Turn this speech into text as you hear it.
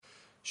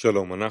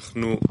שלום,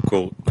 אנחנו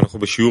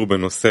בשיעור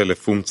בנושא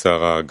לפום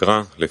צער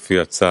האגרה, לפי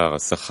הצער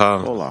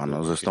השכר. Olá,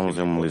 nós estamos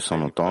em uma lição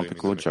no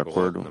tópico, de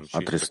acordo a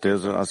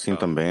tristeza, assim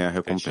também é a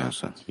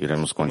recompensa.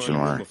 Iremos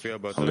continuar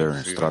a ler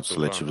extratos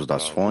seletivos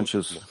das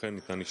fontes.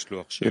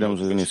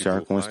 Iremos iniciar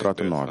com o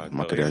extrato 9.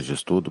 Materiais de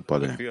estudo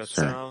podem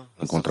ser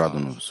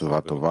encontrados no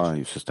Svatová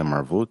e o sistema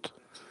Arvut.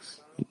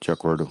 De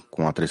acordo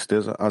com a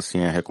tristeza, assim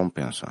é a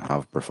recompensa.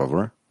 Rav, por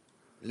favor.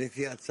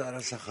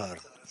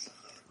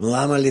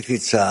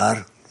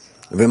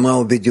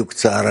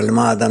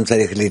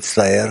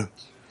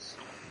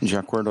 De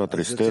acordo à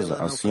tristeza,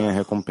 assim é a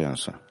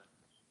recompensa.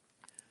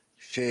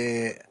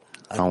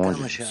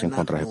 Aonde se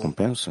encontra a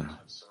recompensa?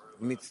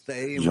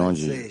 De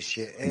onde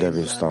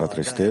deve estar a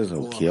tristeza?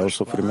 O que é o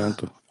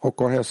sofrimento?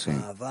 Ocorre assim.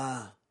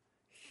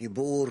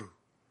 O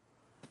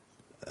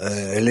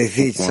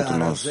quanto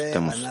nós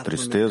temos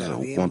tristeza,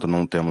 o quanto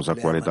não temos a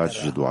qualidade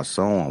de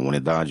doação, a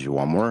unidade, o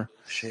amor,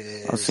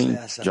 assim,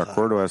 de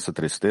acordo a essa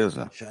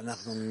tristeza,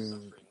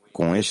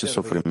 com este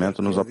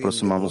sofrimento nos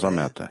aproximamos da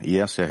meta, e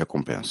essa é a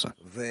recompensa.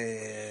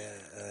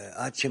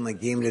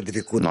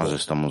 Nós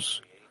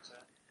estamos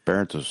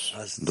perto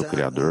do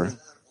Criador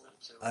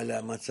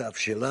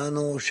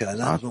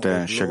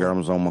até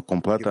chegarmos a uma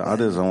completa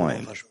adesão a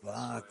Ele.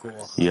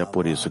 E é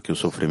por isso que o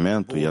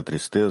sofrimento e a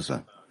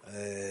tristeza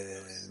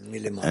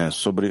é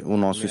sobre o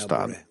nosso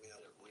estado,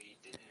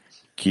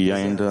 que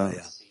ainda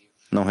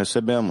não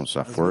recebemos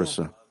a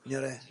força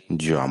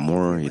de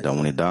amor e da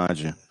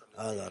unidade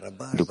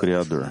do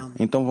Criador.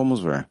 Então vamos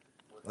ver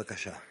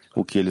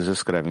o que eles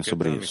escrevem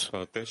sobre isso.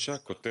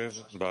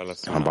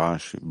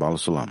 Rabash, Baal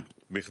Sulam.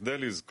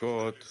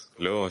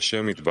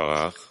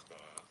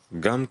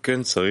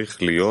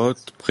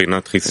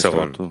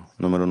 Extrato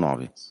número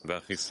 9.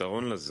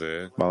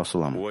 Baal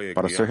Sulam.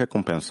 Para ser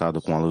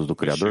recompensado com a luz do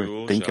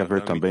Criador, tem que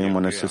haver também uma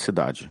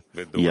necessidade.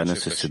 E a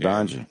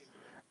necessidade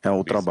é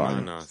o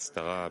trabalho.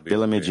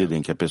 Pela medida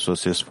em que a pessoa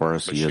se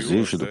esforça e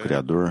exige do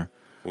Criador,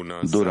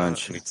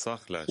 durante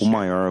a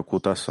maior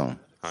ocultação,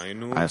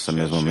 a essa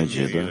mesma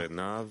medida,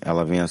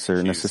 ela vem a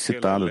ser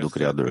necessitada do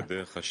Criador,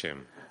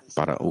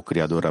 para o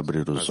Criador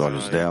abrir os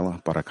olhos dela,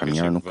 para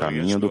caminhar no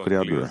caminho do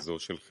Criador.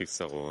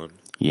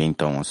 E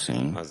então,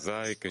 assim,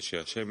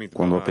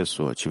 quando a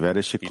pessoa tiver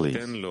este cli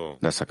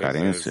dessa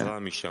carência,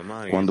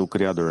 quando o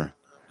Criador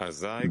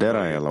der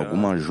a ela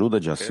alguma ajuda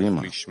de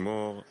acima,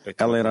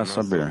 ela irá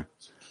saber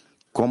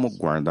como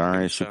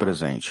guardar este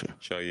presente.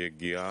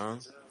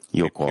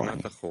 E ocorre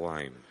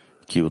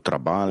que o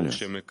trabalho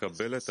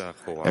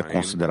é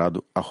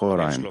considerado a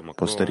Horaim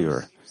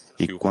posterior.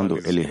 E quando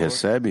ele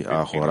recebe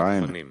a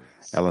Horaim,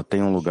 ela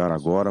tem um lugar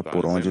agora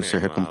por onde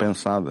ser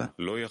recompensada,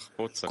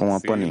 com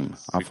a Panim,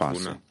 a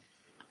face.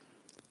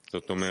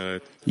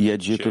 E é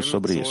dito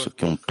sobre isso,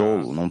 que um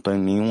tolo não tem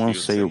nenhum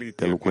anseio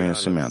pelo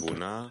conhecimento.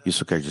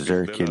 Isso quer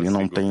dizer que ele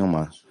não tem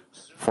uma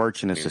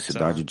forte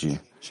necessidade de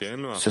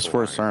se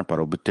esforçar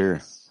para obter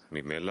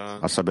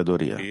a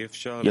sabedoria.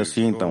 E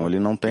assim, então, ele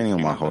não tem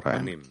nenhuma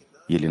Horaim.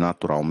 E ele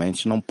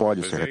naturalmente não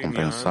pode ser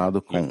recompensado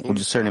com o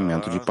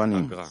discernimento de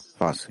Panim,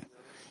 face.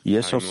 E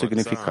esse é o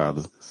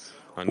significado.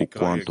 O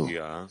quanto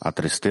a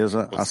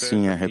tristeza,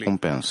 assim é a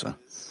recompensa.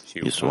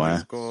 Isso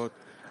é,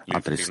 a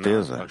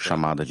tristeza,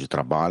 chamada de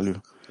trabalho,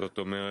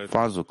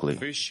 faz o cli.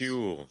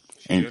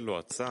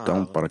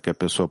 Então, para que a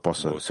pessoa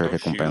possa ser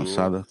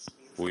recompensada,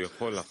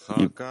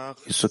 e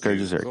isso quer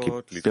dizer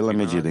que, pela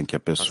medida em que a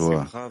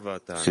pessoa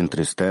se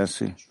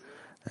entristece,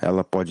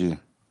 ela pode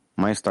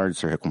mais tarde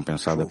ser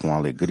recompensada com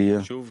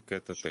alegria.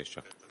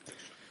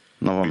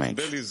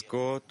 Novamente.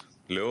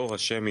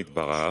 Novamente,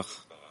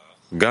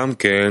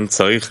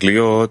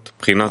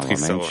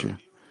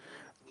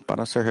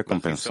 para ser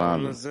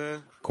recompensado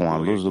com a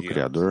luz do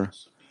Criador,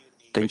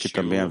 tem que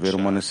também haver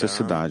uma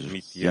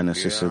necessidade, e a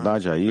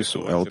necessidade a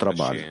isso é o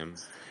trabalho.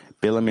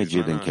 Pela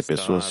medida em que a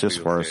pessoa se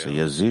esforça e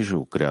exige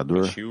o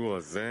Criador,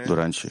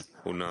 durante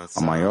a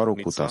maior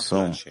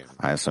ocultação,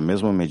 a essa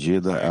mesma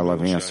medida ela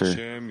vem a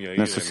ser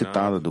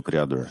necessitada do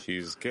Criador,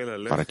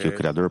 para que o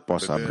Criador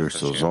possa abrir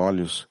seus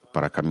olhos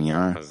para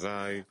caminhar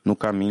no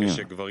caminho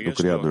do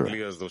Criador.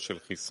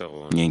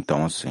 E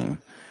então, assim,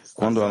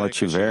 quando ela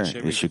tiver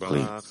este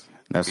cli,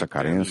 nessa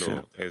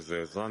carência,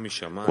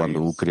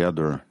 quando o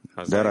Criador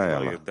der a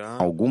ela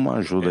alguma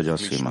ajuda de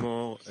acima,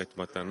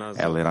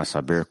 ela irá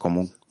saber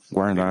como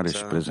guardar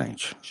este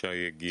presente.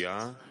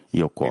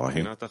 E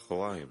ocorre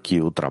que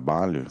o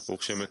trabalho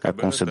é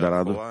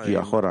considerado de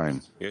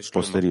Ahoraim,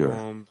 posterior.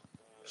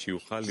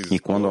 E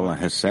quando ela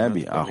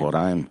recebe a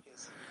Ahoraim,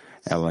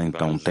 ela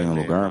então tem um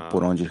lugar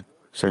por onde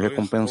ser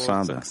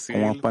recompensada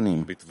com a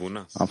Panim,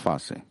 a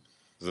face.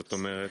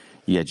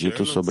 E é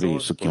dito sobre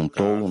isso que um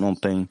tolo não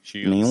tem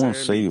nenhum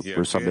anseio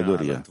por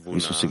sabedoria.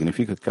 Isso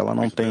significa que ela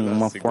não tem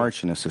uma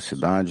forte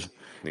necessidade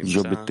de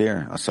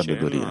obter a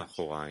sabedoria.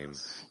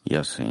 E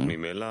assim,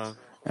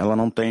 ela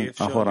não tem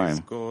a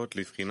Horaim.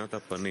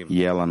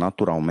 E ela,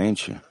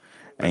 naturalmente,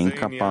 é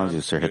incapaz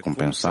de ser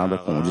recompensada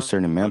com o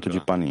discernimento de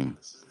Panim.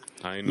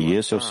 E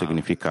esse é o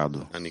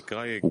significado.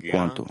 O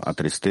quanto a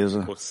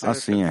tristeza,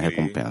 assim é a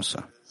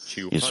recompensa.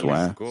 Isso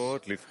é,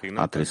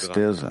 a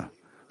tristeza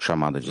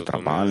chamada de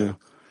trabalho,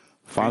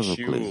 faz o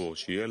Kli,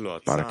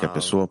 para que a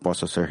pessoa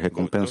possa ser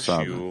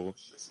recompensada.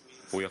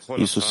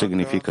 Isso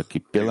significa que,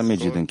 pela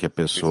medida em que a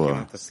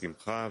pessoa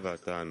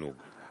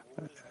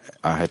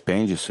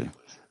arrepende-se,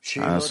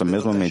 a essa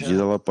mesma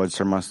medida ela pode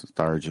ser mais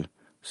tarde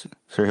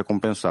ser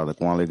recompensada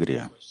com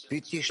alegria.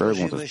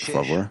 Perguntas, por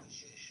favor.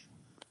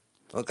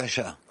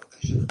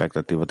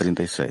 Expectativa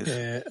 36. Sim,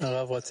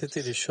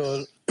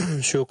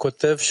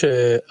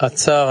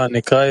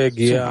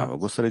 Rav, eu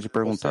gostaria de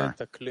perguntar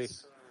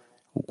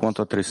o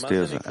quanto a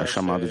tristeza é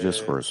chamado de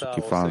esforço,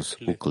 que faz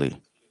o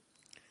Kli.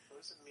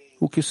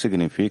 O que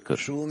significa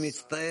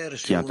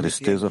que a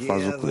tristeza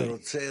faz o Kli?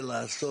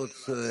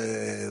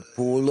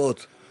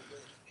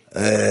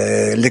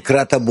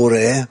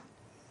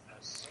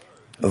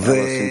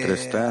 Ela se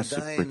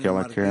entristece porque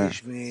ela quer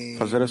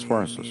fazer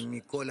esforços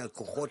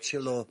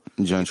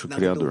diante do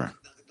Criador.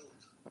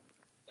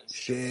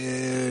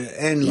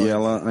 E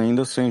ela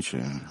ainda sente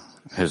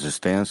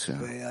resistência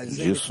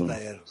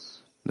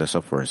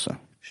dessa força.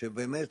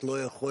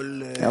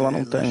 Ela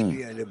não tem.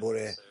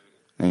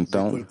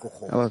 Então,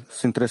 ela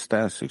se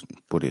entristece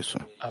por isso,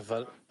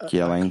 que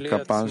ela é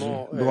incapaz de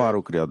doar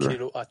ao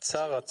Criador.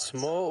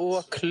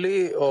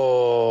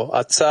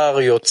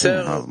 Sim,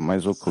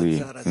 mas o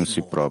Kli em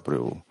si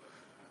próprio,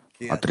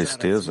 a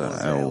tristeza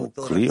é o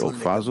Kli, ou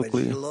faz o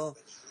Kli?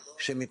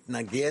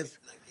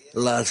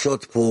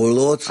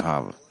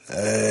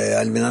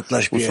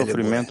 O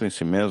sofrimento em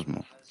si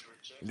mesmo,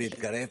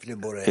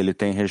 ele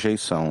tem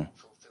rejeição.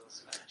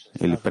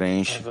 Ele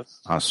preenche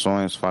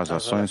ações, faz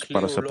ações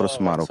para se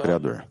aproximar ao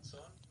Criador.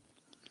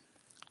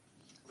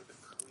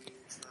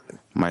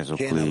 Mas o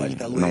Kli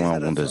não é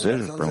algum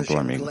desejo? Perguntou o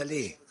amigo.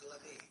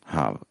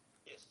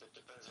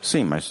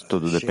 Sim, mas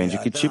tudo depende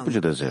de que tipo de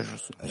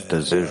desejos. Os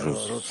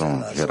desejos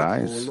são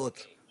gerais,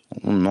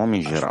 um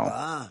nome geral.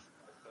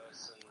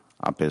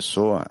 A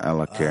pessoa,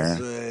 ela quer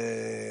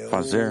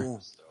fazer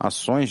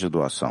ações de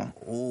doação.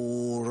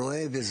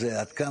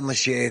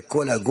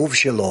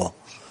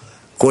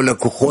 E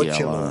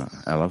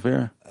ela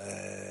vê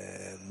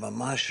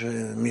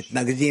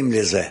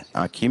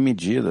a que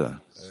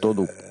medida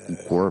todo o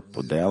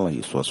corpo dela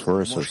e suas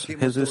forças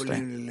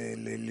resistem.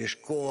 Que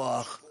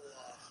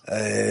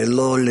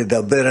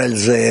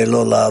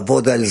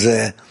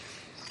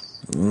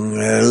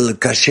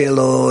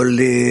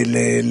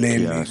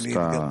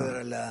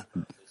está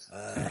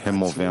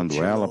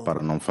removendo ela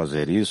para não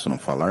fazer isso, não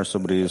falar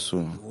sobre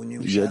isso,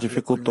 e é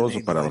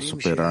dificultoso para ela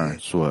superar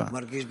sua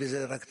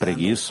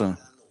preguiça.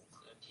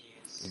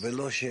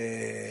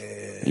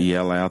 E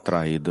ela é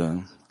atraída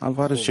a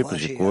vários tipos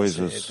de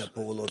coisas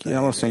que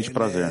ela sente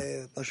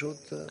prazer.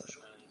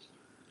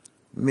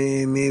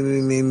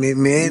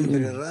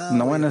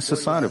 Não é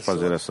necessário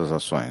fazer essas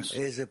ações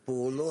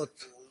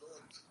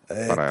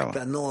para ela,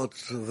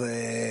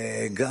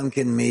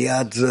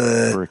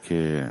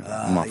 porque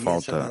uma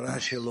falta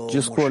de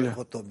escolha.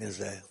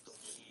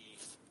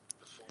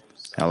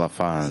 Ela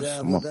faz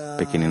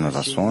pequeninas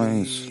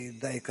ações.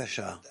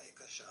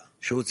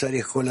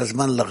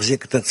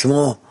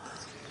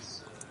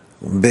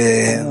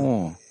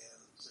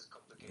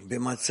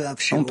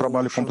 É um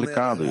trabalho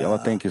complicado e ela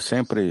tem que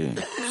sempre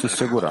se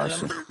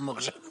segurar-se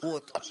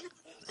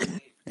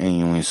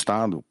em um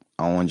estado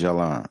onde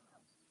ela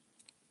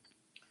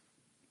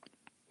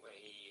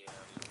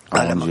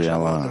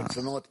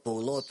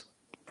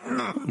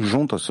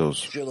junta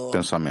seus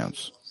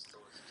pensamentos,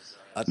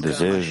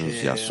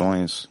 desejos e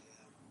ações.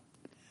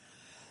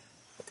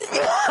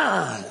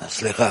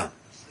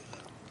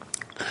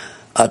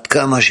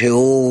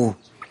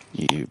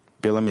 E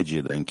pela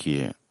medida em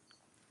que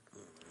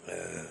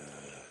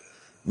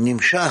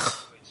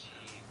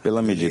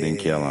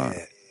ela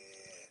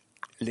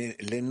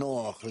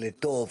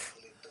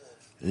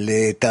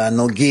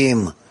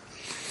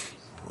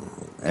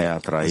é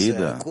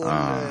atraída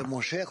a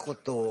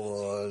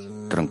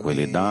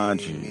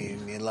tranquilidade,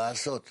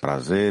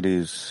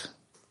 prazeres,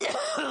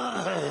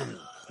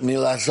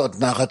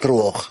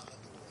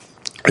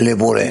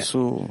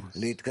 isso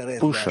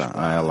puxa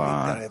a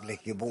ela a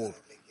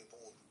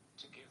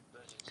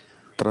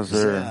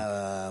trazer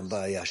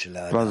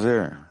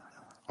prazer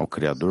ao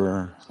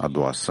Criador, a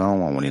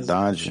doação, a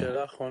unidade.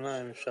 É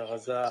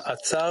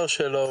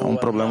um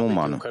problema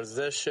humano.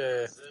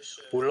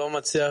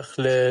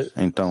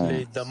 Então,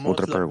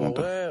 outra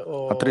pergunta.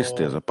 A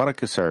tristeza, para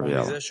que serve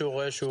ela?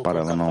 Para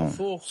ela não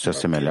se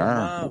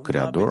assemelhar ao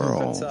Criador?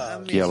 Ou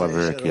que ela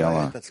vê que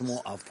ela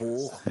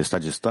está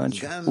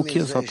distante? O que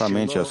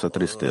exatamente é essa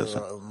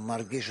tristeza?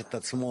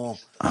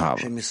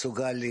 Rava.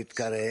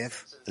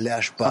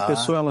 A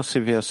pessoa ela se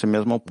vê a si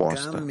mesma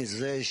oposta,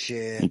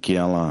 em que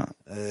ela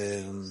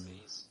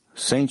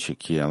sente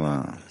que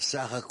ela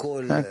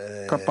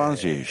é capaz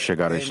de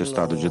chegar a esse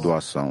estado de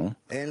doação,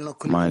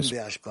 mas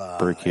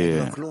porque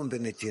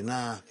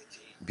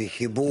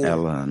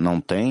ela não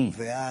tem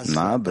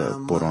nada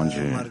por onde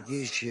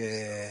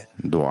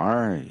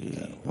doar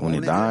e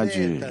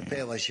unidade.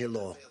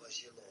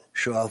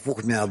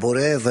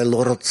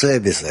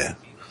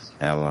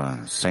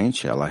 ela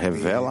sente, ela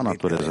revela a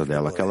natureza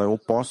dela, que ela é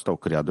oposta ao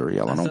Criador, e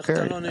ela não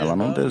quer, ela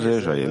não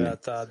deseja ele,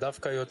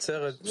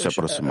 se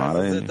aproximar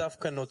a ele.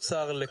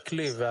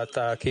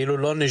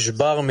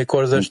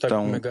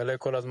 Então,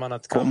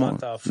 como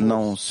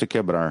não se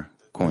quebrar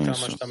com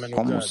isso?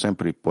 Como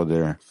sempre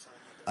poder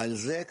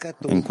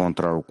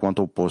encontrar o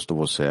quanto oposto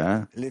você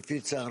é,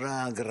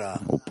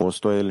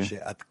 oposto a ele?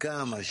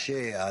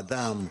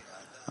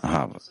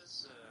 Rava.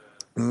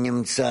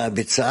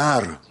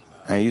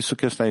 É isso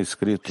que está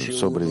escrito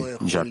sobre,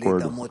 de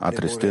acordo, a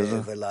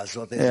tristeza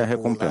é a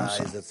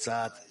recompensa,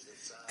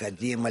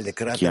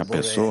 que a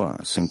pessoa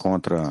se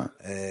encontra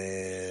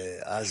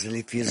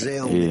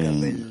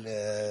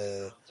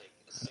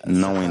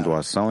não em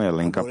doação,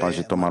 ela é incapaz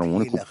de tomar um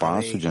único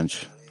passo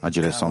diante a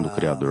direção do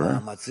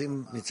Criador,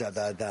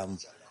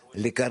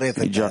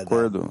 e de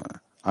acordo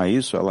a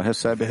isso, ela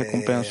recebe a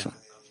recompensa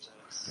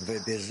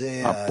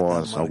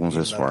após alguns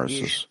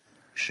esforços.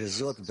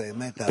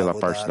 Pela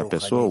parte da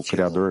pessoa, o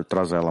Criador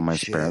traz ela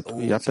mais perto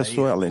e a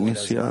pessoa, ela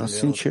inicia a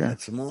sentir.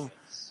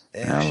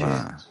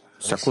 Ela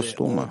se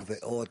acostuma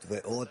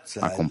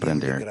a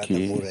compreender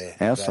que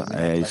essa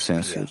é a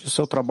essência de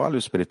seu trabalho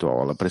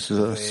espiritual. Ela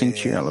precisa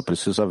sentir, ela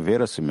precisa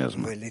ver a si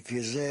mesma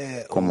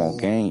como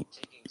alguém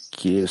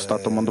que está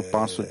tomando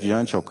passo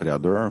diante ao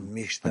Criador,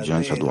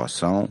 diante a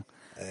doação,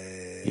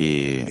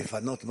 e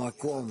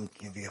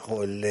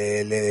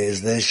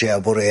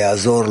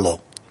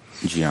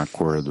de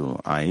acordo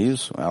a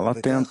isso, ela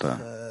tenta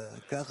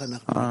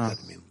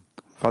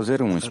fazer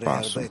um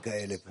espaço,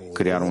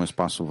 criar um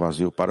espaço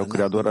vazio para o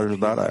Criador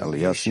ajudar ela,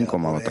 e é assim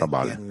como ela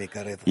trabalha.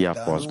 E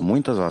após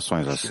muitas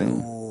ações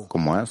assim,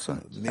 como essa,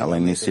 ela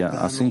inicia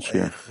a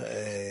sentir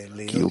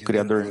que o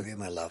Criador,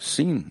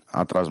 sim,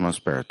 a traz mais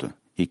perto,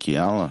 e que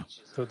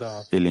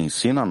ele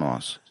ensina a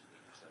nós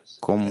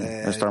como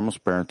estarmos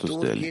perto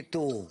dele.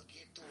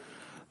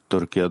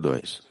 Turquia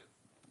 2.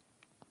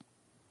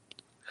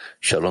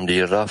 Shalom,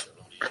 dear Rav.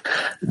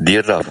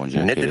 Dear Rav, bom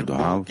dia, querido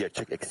Rav.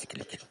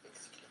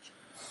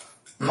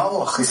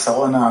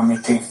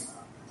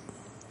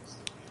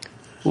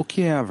 O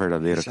que é a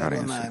verdadeira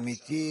carência? A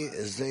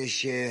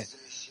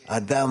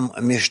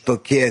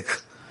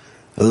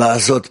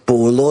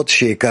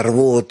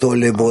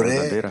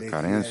verdadeira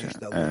carência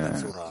é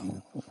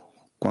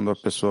quando a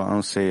pessoa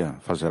anseia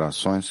fazer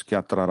ações que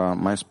atrará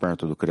mais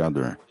perto do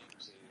Criador,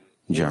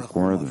 de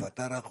acordo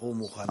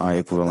à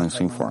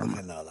equivalência em forma,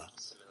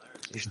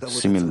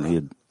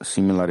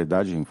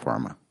 similaridade em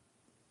forma.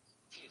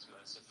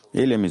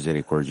 Ele é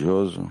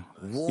misericordioso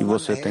e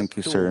você tem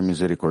que ser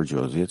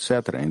misericordioso, e etc.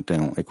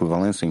 Então,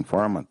 equivalência em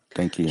forma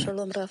tem que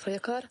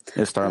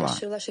estar lá.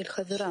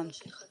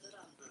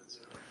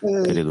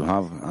 Querido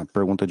Rav, a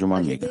pergunta de uma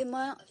amiga.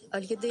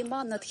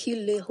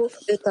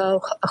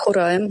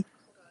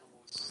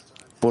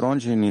 Por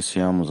onde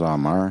iniciamos a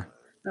amar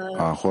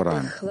a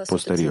Horaim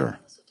posterior?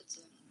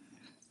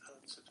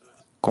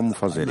 Como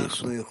fazer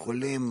isso?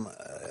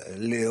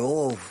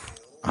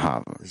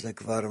 Rav,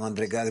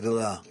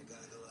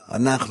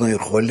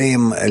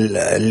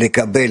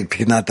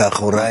 nós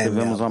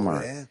devemos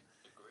amar.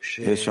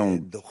 Este é um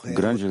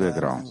grande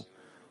degrau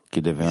que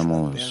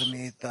devemos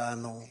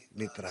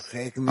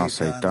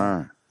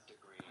aceitar,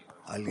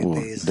 o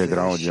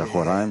degrau de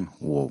Ahoraim,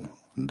 o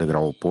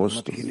degrau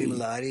oposto,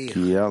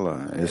 que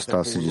ela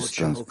está se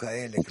distanciando,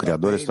 o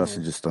Criador está se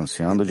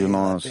distanciando de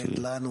nós.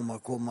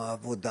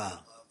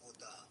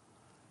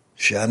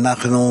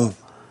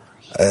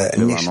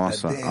 Pela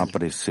nossa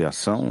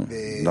apreciação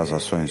das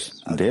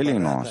ações dele em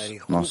nós,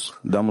 nós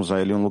damos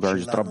a ele um lugar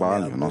de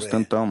trabalho, nós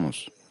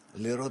tentamos,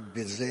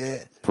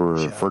 por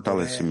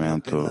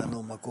fortalecimento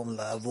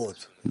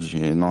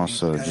de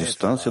nossa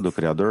distância do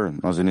Criador,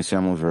 nós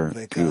iniciamos a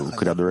ver que o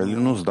Criador ele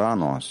nos dá a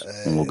nós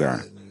um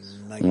lugar,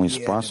 um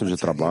espaço de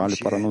trabalho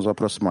para nos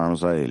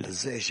aproximarmos a ele.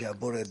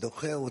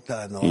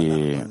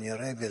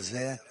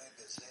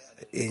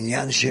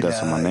 E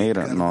dessa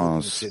maneira,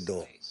 nós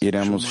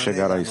iremos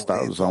chegar a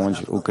estados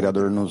onde o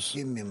Criador nos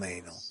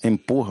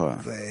empurra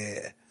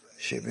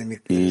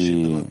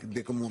e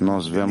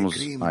nós vemos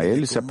a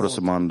Ele se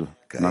aproximando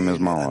na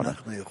mesma hora.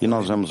 E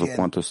nós vemos o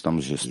quanto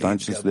estamos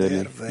distantes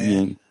dele e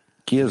em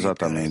que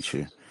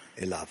exatamente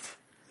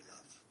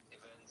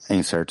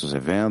em certos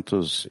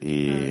eventos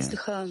e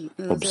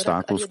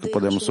obstáculos que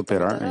podemos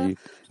superar e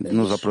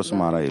nos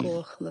aproximar a Ele.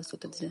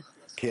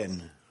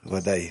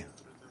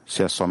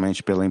 Se é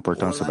somente pela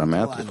importância da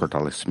meta e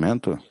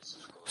fortalecimento,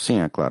 sim,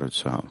 é claro,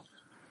 disse Rav.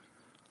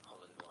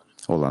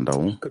 Holanda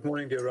 1.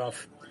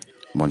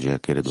 Bom dia,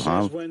 querido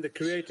Rav.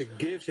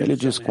 Ele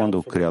diz quando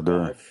o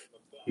Criador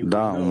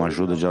dá uma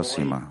ajuda de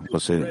acima,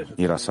 você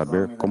irá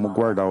saber como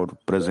guardar o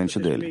presente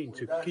dele.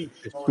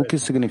 O que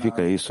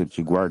significa isso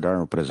de guardar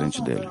o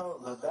presente dele?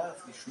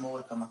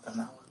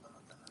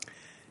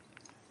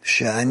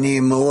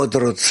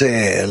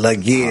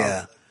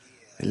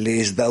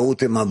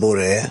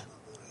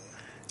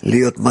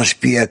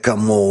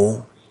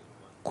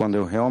 quando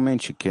eu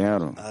realmente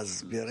quero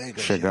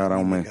chegar a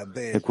uma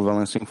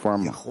equivalência em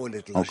forma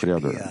ao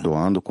Criador,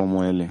 doando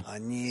como Ele.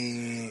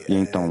 E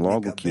então,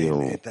 logo que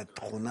eu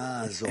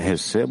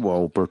recebo a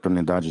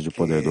oportunidade de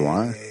poder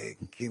doar,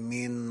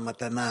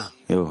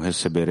 eu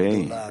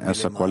receberei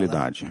essa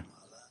qualidade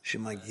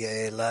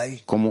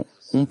como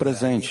um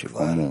presente,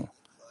 como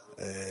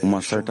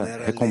uma certa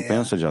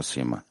recompensa de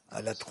acima,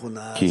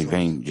 que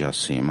vem de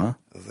acima,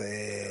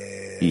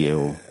 e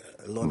eu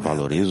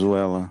valorizo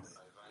ela,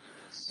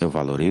 eu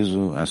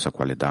valorizo essa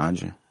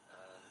qualidade,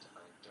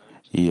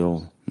 e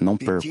eu não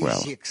perco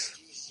ela.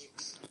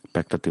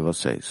 Expectativa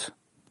 6.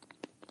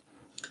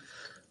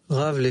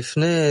 Rav,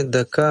 לפני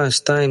דקה,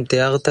 שתיים,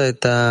 תיארת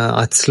את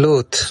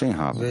העצלות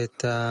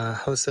ואת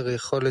החוסר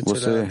יכולת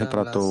של האדם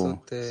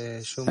לעשות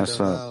שום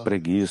דבר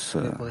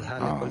ובריחה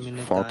לכל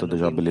מיני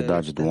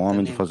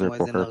תענוגים קטנים כמו איזה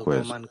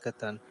נרקומן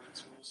קטן.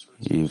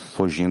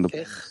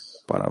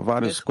 Para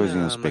várias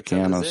coisinhas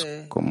pequenas,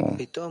 como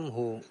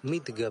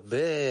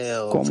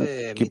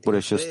que por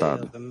este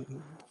estado,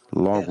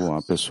 logo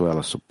a pessoa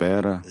ela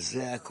supera,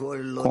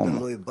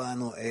 como?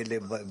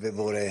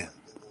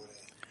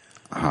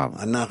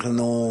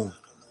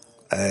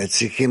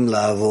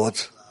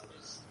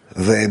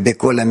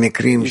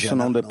 Isso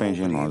não depende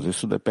de nós,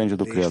 isso depende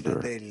do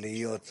Criador.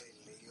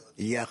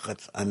 E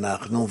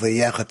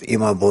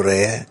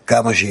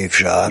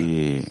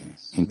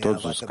em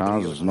todos os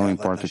casos, não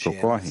importa o que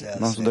ocorre,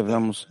 nós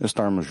devemos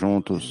estarmos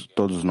juntos,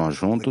 todos nós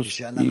juntos,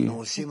 e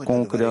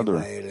com o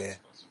Criador.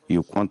 E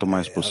o quanto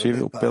mais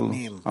possível, pelo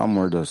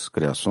amor das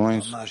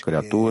criações,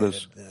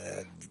 criaturas,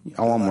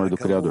 ao amor do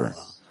Criador.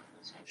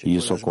 E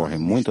isso ocorre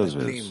muitas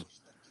vezes.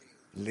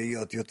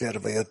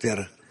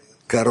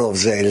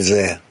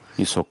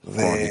 Isso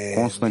ocorre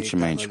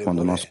constantemente,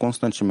 quando nós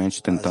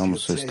constantemente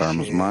tentamos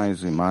estarmos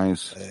mais e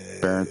mais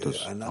perto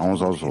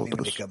uns aos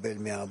outros.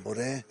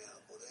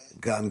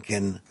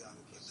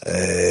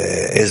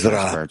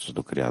 Perto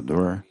do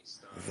Criador.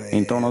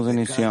 Então nós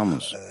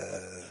iniciamos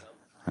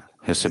a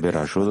receber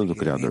a ajuda do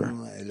Criador.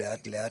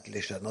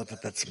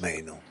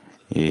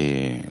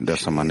 E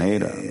dessa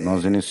maneira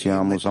nós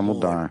iniciamos a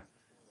mudar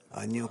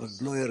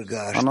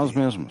a nós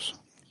mesmos.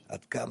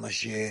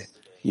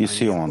 E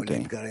se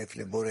ontem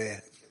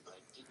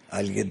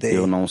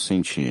eu não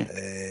senti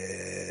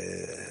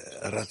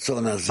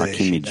a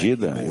que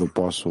medida eu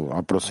posso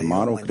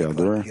aproximar ao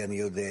Criador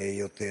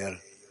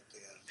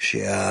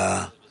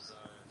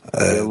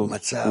pelo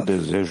o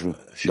desejo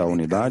da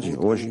unidade,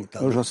 hoje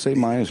eu já sei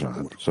mais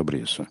sobre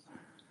isso.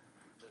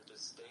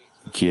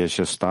 Que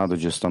este estado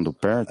de estando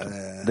perto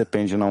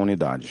depende na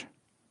unidade.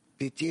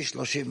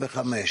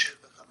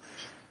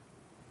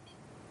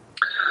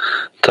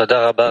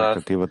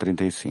 Expectativa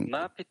 35.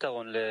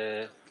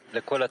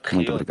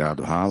 Muito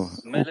obrigado, Rav. O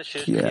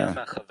que é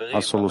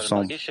a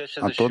solução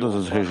a todas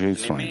as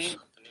rejeições?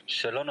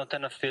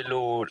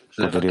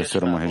 Poderia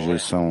ser uma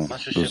rejeição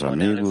dos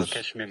amigos,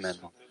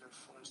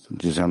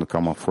 dizendo que há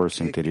uma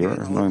força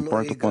interior, não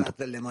importa o quanto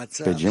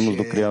pedimos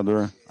do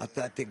Criador.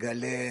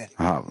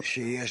 Rav,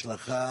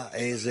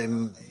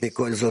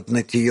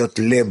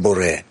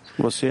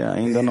 você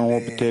ainda não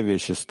obteve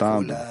este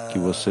estado que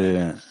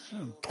você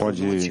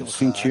pode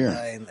sentir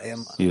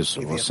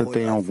isso. Você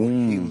tem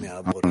algum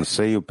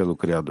anseio pelo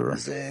Criador,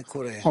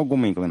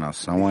 alguma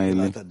inclinação a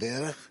Ele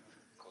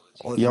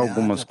e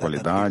algumas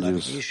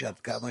qualidades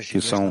que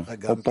são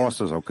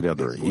opostas ao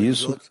Criador. E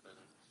isso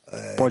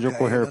pode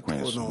ocorrer com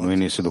isso no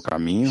início do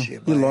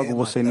caminho e logo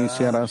você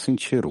iniciará a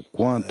sentir o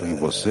quanto em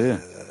você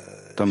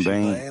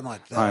também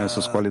há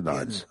essas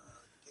qualidades.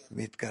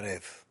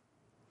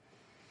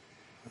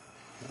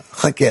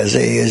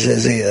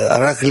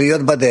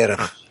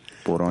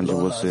 Por onde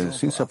você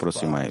sim se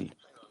aproxima a Ele.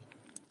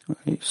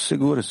 E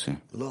segura-se.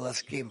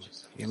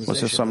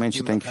 Você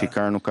somente tem que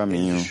ficar no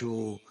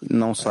caminho,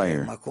 não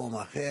sair,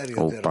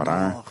 ou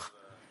parar,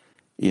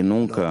 e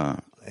nunca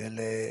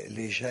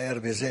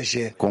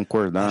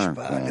concordar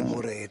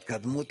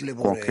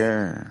com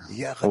qualquer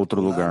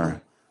outro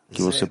lugar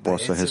que você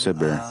possa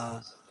receber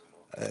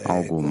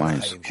algo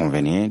mais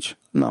conveniente.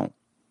 Não.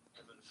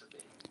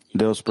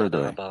 Deus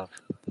perdoe.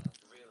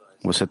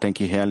 Você tem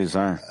que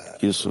realizar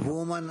isso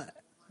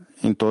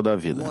em toda a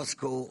vida.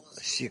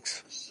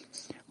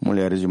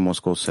 Mulheres de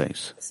Moscou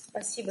 6.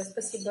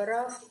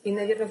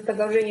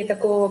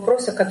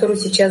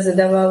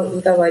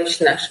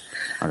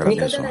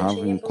 Agradeço, Rav,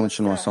 em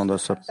continuação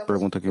dessa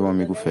pergunta que o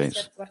amigo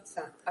fez.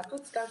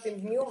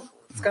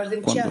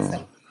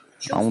 Quando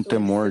há um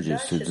temor de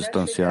se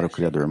distanciar do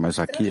Criador, mas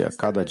aqui, a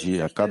cada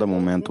dia, a cada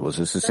momento,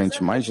 você se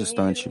sente mais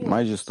distante,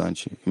 mais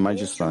distante e mais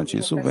distante.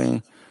 Isso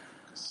vem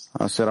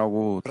a ser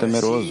algo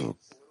temeroso.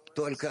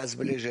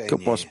 O que eu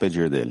posso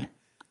pedir dele?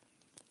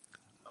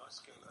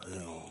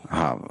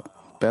 Rav,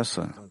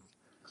 peça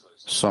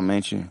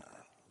somente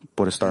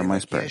por estar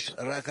mais perto.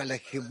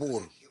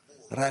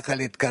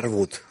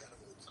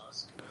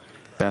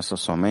 Peça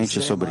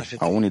somente sobre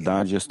a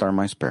unidade e estar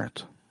mais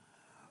perto.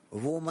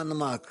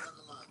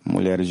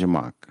 Mulheres de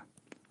Maca.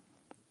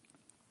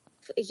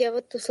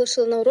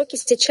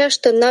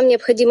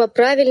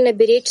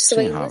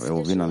 Sim, Rav, eu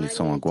ouvi na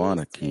lição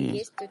agora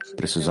que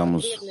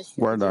precisamos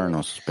guardar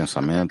nossos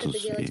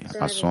pensamentos e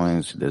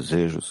ações e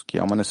desejos, que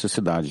há uma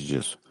necessidade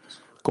disso.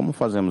 Como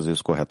fazemos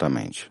isso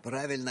corretamente? A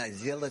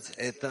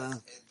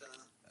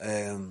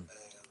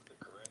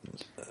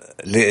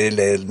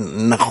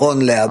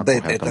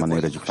correta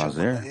maneira de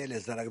fazer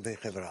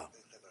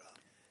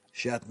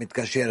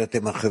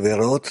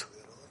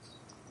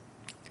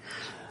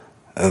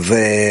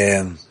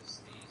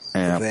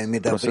é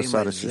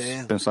processar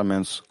esses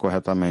pensamentos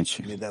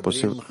corretamente,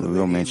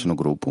 possivelmente no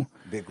grupo,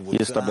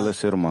 e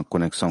estabelecer uma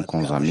conexão com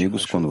os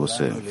amigos quando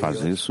você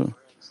faz isso,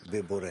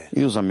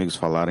 e os amigos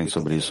falarem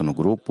sobre isso no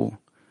grupo,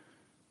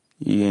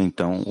 e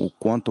então o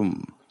quanto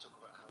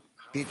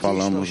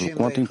falamos, o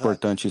quanto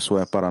importante isso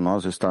é para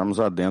nós estarmos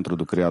adentro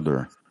do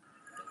Criador.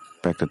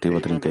 Expectativa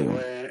 31.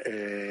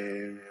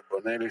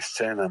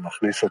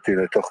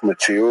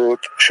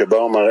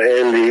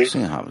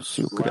 Sim, Rav,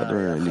 se o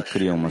Criador ele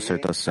cria uma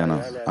certa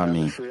cena a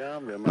mim,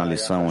 na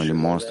lição ele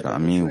mostra a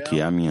mim o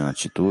que é a minha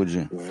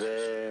atitude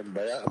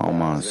a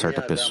uma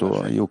certa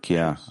pessoa e o que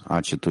é a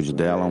atitude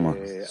dela a uma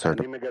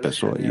certa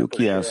pessoa e o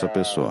que é essa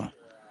pessoa.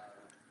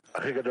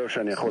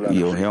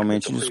 E eu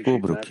realmente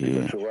descubro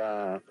que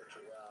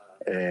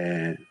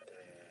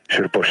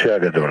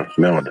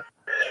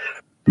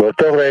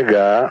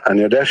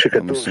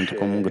eu me sinto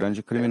como um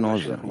grande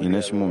criminoso, e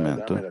nesse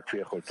momento,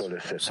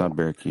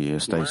 saber que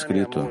está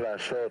escrito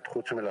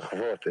o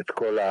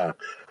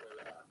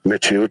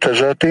que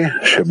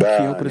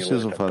eu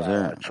preciso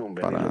fazer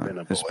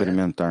para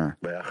experimentar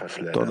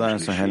toda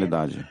essa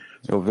realidade.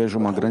 Eu vejo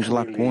uma grande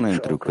lacuna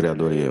entre o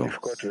Criador e eu.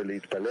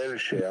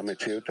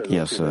 E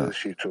essa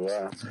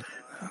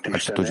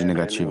atitude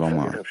negativa a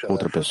uma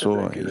outra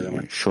pessoa,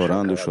 e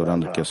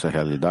chorando que essa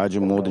realidade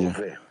mude.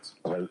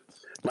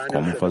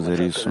 Como fazer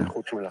isso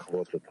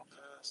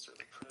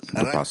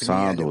do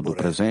passado ou do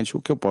presente?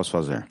 O que eu posso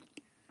fazer?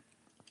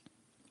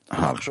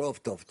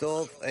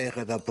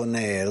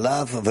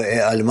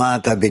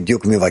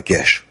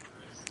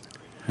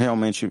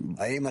 Realmente,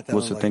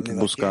 você tem que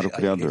buscar o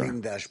Criador.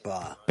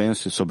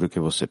 Pense sobre o que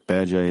você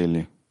pede a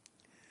Ele.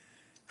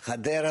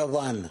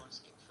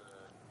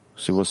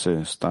 Se você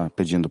está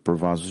pedindo por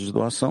vasos de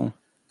doação,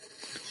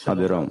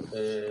 Aderão.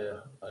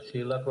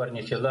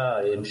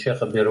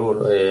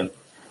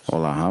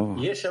 Olá, Rav.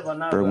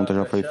 A pergunta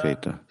já foi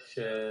feita.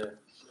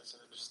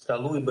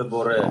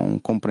 Há um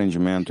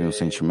compreendimento e um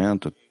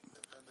sentimento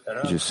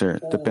de ser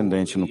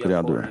dependente no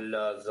Criador,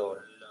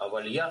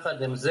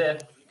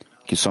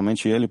 que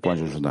somente Ele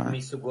pode ajudar.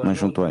 Mas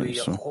junto a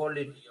isso,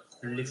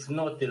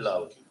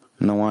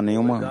 não há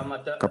nenhuma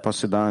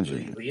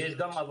capacidade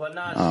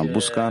a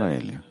buscar a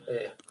Ele.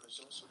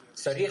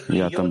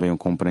 E há também um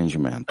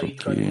compreendimento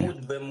que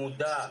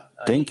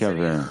tem que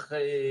haver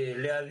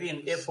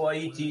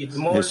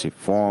esse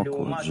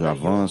foco de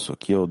avanço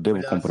que eu devo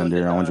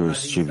compreender onde eu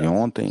estive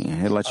ontem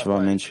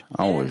relativamente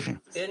a hoje.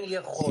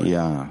 E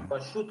a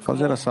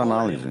fazer essa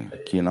análise,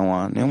 que não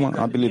há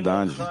nenhuma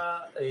habilidade.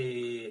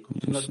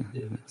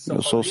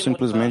 Eu sou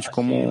simplesmente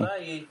como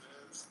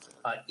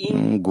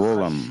um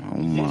golem,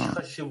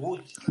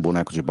 um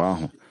boneco de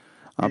barro.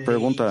 A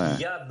pergunta é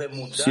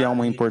se há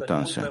uma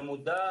importância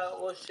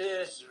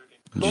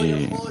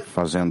de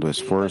fazendo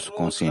esforço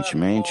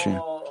conscientemente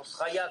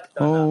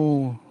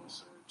ou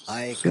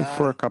se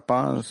for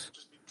capaz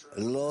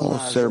ou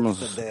sermos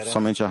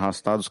somente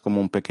arrastados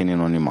como um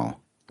pequenino animal.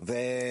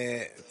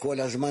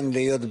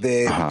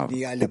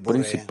 O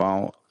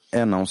principal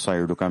é não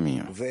sair do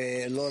caminho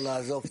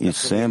e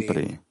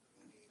sempre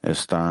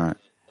estar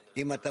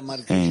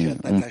em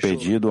um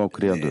pedido ao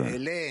Criador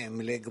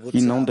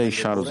e não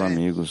deixar os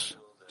amigos.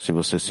 Se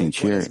você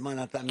sentir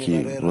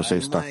que você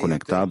está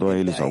conectado a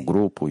eles, ao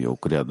grupo e ao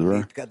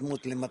Criador,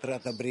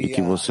 e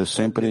que você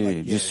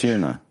sempre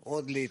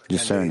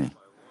discerne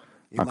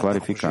a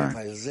clarificar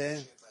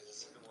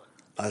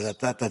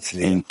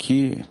em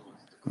que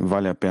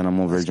vale a pena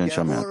mover diante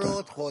a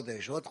meta.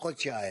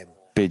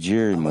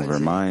 Pedir e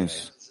mover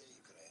mais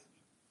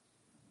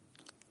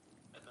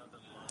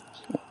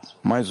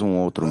um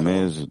outro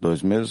mês,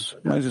 2 meses,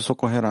 mas isso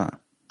ocorrerá.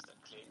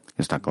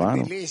 Está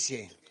claro?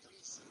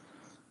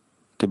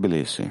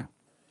 Tbilisi.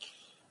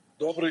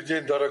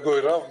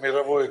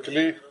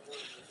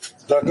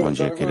 Bom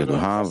dia, querido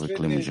Rav,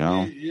 Kli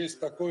Mundial.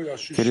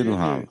 Querido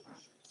Rav,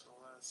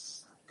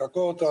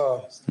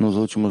 nos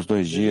últimos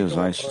 2 dias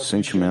há este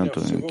sentimento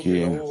em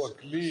que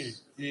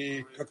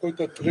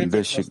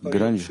deste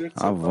grande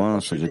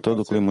avanço de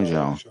todo o Kli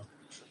Mundial.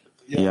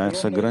 E há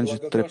essa grande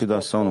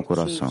trepidação no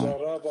coração.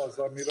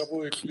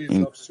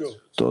 Em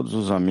todos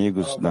os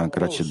amigos da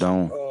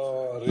gratidão,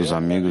 dos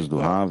amigos do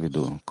Rav e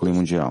do Kli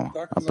Mundial.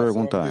 A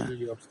pergunta é,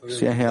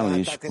 se é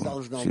realístico,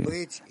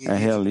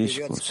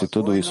 se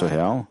tudo isso é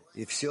real?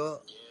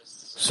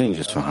 Sim,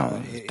 disse o Rav.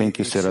 Tem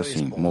que ser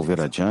assim, mover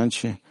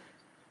adiante,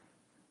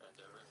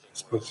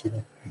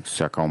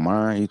 se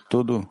acalmar e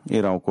tudo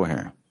irá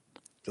ocorrer.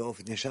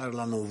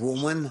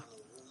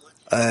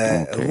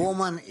 Okay.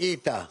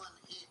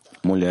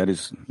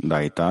 Mulheres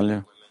da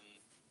Itália.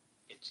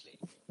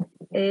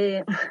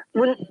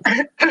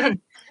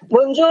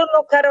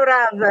 Buongiorno, caro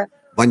Rav.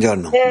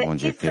 Buongiorno. Bom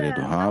dia,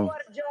 querido Rav.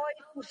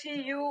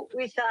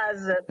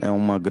 É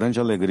uma grande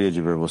alegria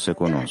de ver você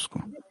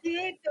conosco.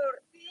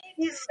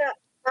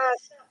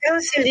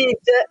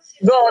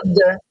 God.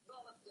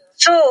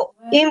 So,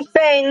 in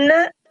pain,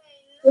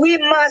 we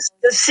must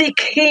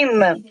seek him.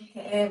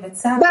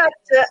 But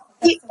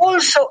he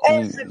also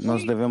has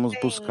nós devemos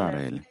buscar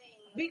Ele.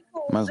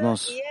 Mas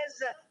nós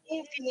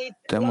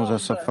temos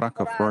essa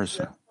fraca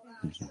força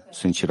de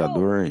sentir a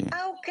dor. E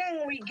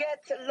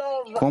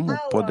como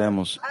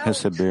podemos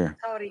receber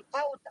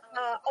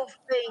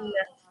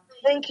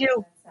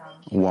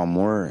o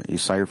amor e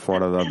sair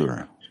fora da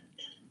dor?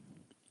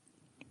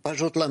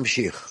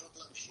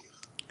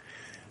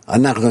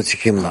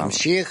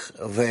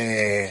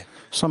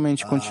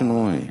 Somente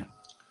continue.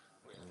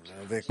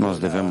 Nós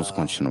devemos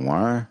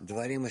continuar.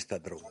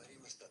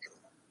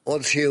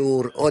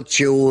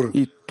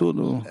 E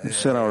tudo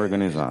será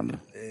organizado.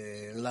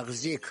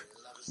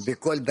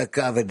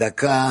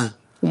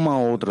 Uma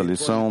outra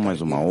lição, mais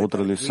uma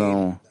outra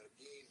lição.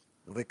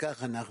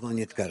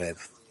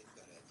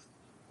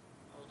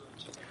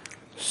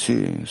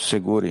 Se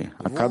segure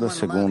a cada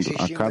segundo,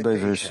 a cada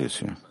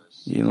exercício.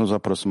 E nos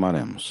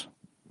aproximaremos.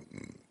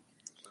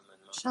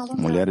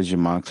 Mulheres de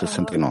Mach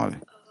 69.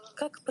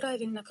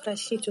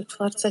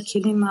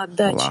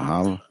 Olá,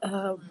 Rav.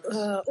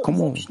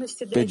 Como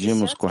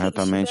pedimos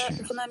corretamente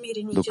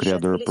do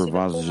Criador por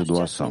vasos de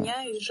doação?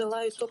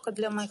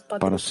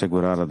 Para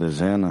segurar a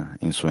dezena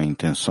em sua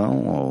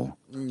intenção ou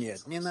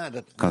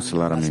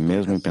cancelar a mim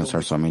mesmo e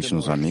pensar somente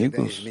nos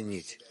amigos?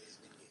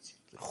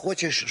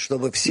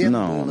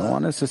 Não há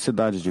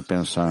necessidade de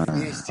pensar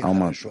a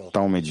uma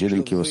tal medida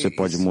em que você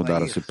pode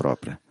mudar a si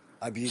própria,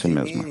 si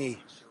mesma.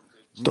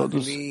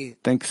 Todos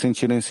têm que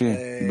sentirem-se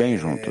bem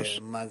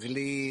juntos.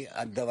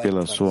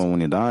 Pela sua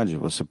unidade,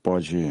 você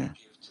pode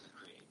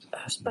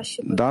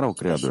dar ao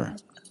Criador.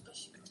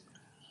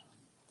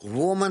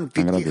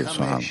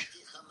 Agradeço, Rav.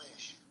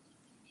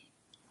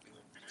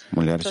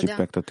 Mulheres de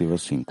expectativa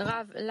 5.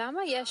 Rav,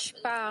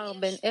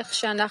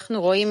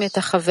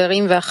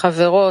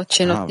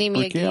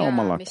 por que há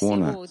uma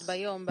lacuna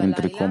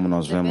entre como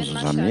nós vemos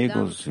os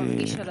amigos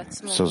e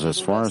seus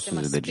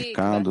esforços e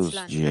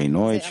dedicados dia e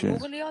noite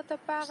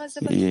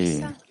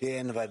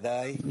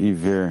e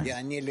ver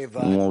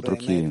um outro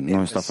que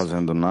não está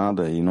fazendo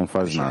nada e não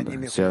faz nada?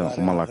 Se é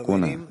uma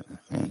lacuna,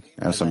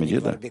 essa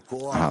medida?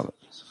 Rav,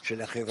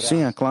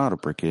 sim, é claro,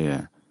 porque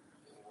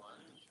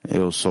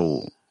eu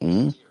sou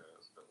um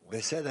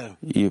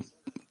e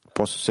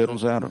posso ser um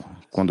zero.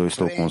 Quando eu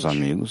estou com os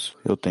amigos,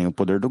 eu tenho o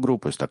poder do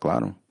grupo, está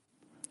claro?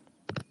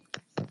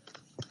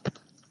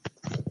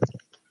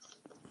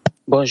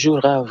 Bonjour,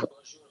 Rav.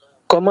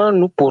 Comment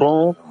nous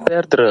pourrons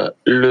perdre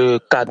le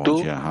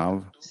cadeau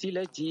s'il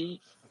est dit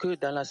que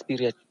dans la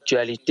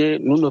spiritualité,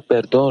 nous ne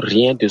perdons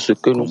rien de ce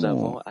que nous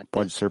avons atteint?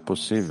 Pode ser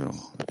possível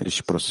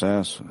este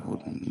processo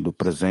do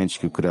presente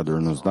que o Criador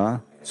nos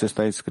dá, se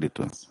está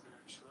escrito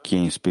que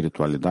em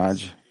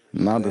espiritualidade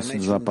nada se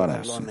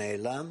desaparece.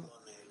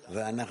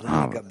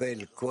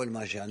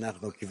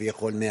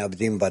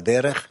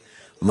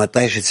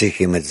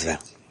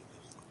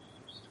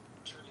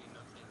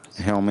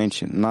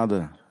 Realmente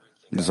nada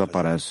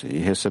desaparece e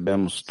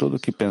recebemos tudo o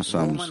que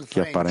pensamos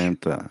que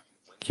aparenta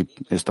que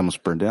estamos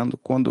perdendo.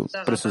 Quando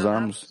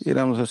precisarmos,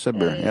 iremos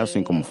receber. É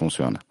assim como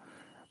funciona.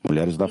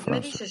 Mulheres da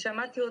França.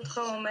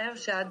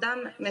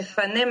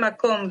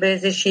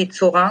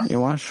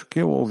 Eu acho que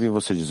eu ouvi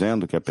você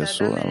dizendo que a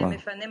pessoa ela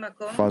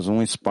faz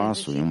um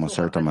espaço em uma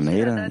certa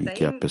maneira e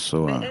que a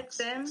pessoa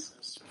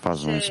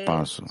faz um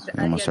espaço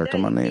em uma certa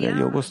maneira.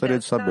 E eu gostaria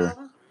de saber,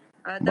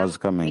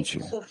 basicamente,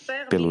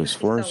 pelo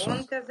esforço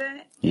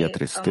e a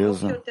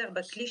tristeza,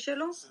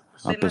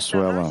 a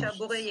pessoa ela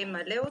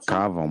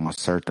cava uma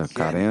certa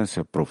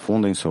carência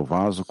profunda em seu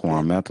vaso com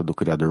a meta do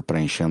Criador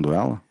preenchendo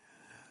ela?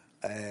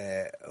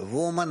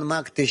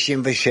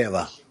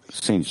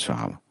 Sim, disse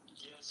Rav.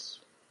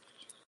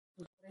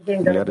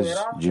 Mulheres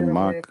de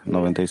Mach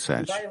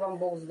 97.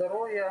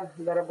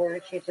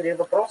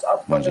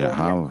 Bom dia,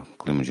 Rav.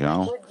 Clima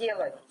mundial.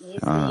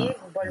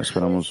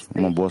 Esperamos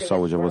uma boa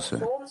saúde a você.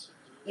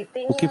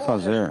 O que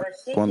fazer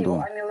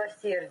quando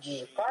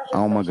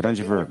há uma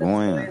grande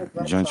vergonha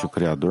diante do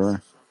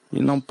Criador e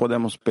não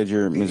podemos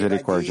pedir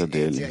misericórdia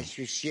dele?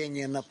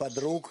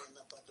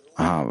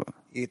 Rav,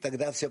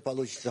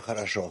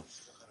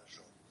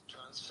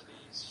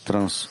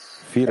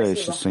 transfira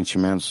estes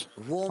sentimentos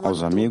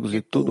aos amigos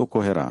e tudo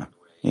ocorrerá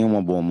em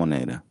uma boa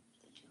maneira.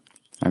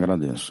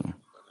 Agradeço.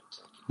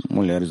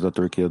 Mulheres da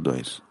Turquia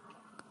 2.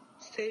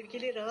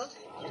 Sevgili Rav,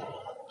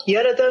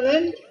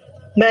 Yaradan'ın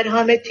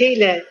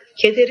merhametiyle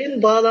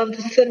kederin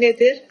bağlantısı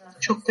nedir?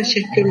 Çok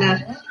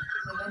teşekkürler.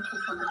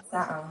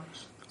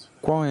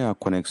 Qual é a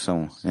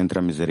conexão entre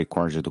a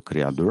misericórdia do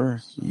Criador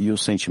e o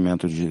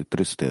sentimento de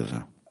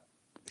tristeza?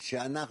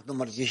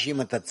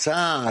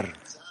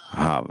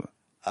 Rav,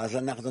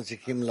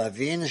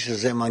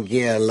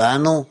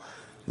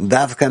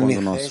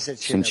 quando nós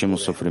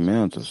sentimos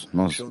sofrimentos,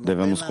 nós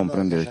devemos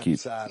compreender que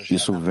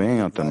isso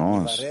vem até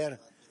nós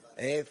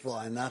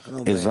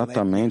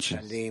exatamente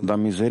da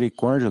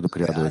misericórdia do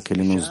Criador, que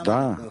Ele nos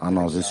dá a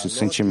nós esse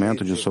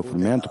sentimento de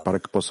sofrimento para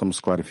que possamos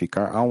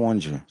clarificar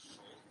aonde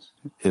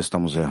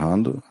estamos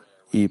errando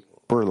e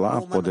por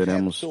lá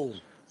poderemos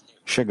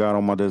chegar a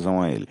uma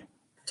adesão a Ele.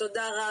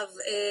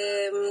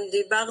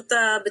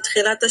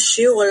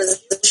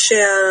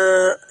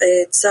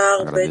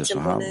 Agradeço,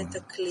 Rav.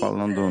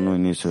 Falando no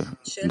início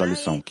da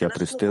lição que a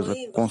tristeza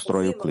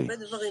constrói o Kli.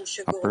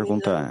 A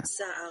pergunta é: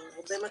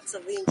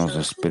 nós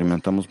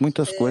experimentamos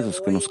muitas coisas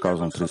que nos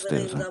causam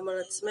tristeza.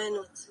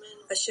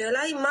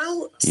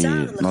 E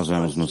nós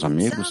vemos nos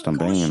amigos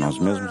também, e nós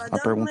mesmos. A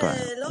pergunta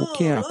é: o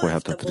que é a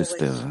correta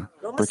tristeza?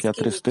 Porque a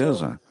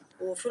tristeza,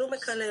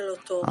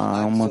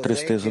 há uma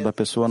tristeza da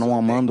pessoa não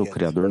amando o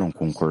Criador, não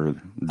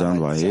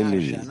concordando a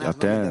Ele,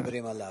 até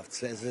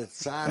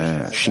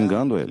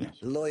xingando Ele.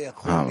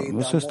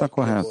 Você está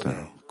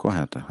correta.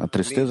 A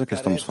tristeza que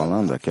estamos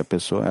falando é que a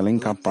pessoa ela é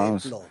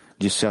incapaz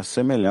de se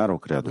assemelhar ao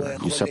Criador,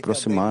 de se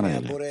aproximar a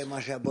Ele,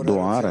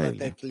 doar a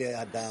Ele.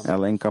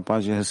 Ela é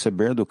incapaz de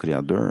receber do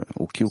Criador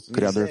o que o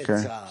Criador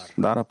quer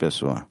dar à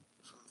pessoa.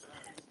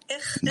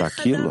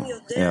 Daquilo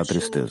é a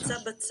tristeza.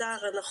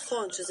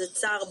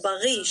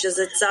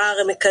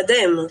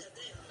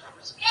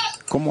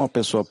 Como a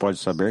pessoa pode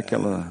saber que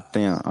ela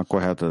tem a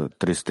correta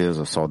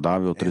tristeza,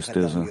 saudável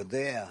tristeza?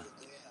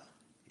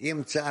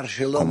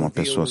 Como a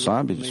pessoa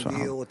sabe disso?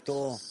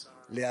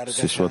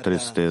 Se sua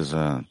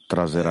tristeza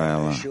trazer a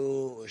ela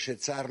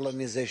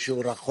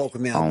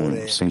a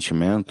um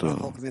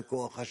sentimento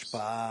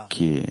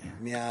que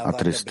a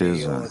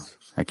tristeza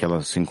é que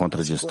ela se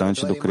encontra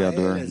distante do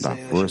Criador, da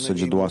força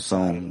de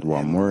doação, do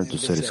amor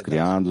dos seres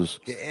criados.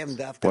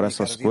 Por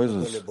essas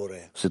coisas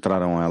se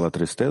trarão a ela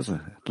tristeza?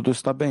 Tudo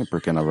está bem,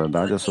 porque na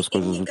verdade essas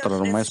coisas o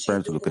trarão mais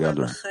perto do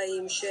Criador.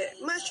 Sim,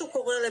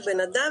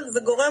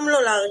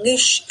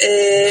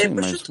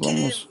 mas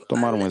vamos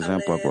tomar um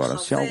exemplo agora.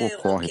 Se algo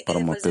ocorre para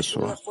uma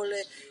pessoa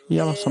e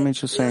ela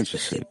somente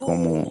sente-se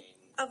como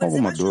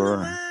alguma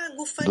dor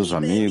dos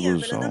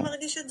amigos, ou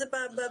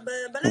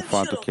o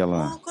fato que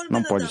ela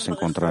não pode se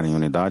encontrar em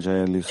unidade a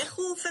eles,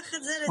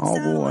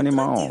 algo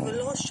animal.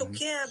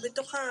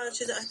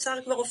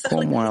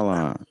 Como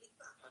ela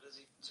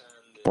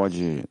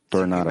pode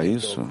tornar a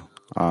isso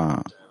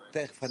a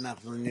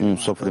um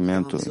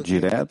sofrimento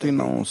direto e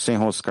não se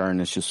enroscar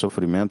neste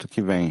sofrimento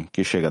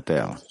que chega até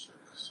ela?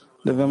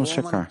 Devemos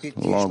checar.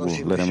 Logo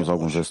leremos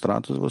alguns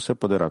extratos e você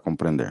poderá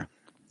compreender.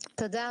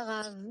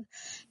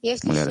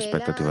 Mulher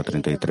Expectativa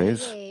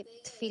 33.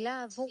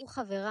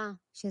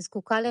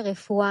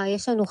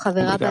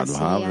 Obrigado,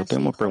 Rav. Eu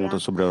tenho uma pergunta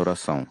sobre a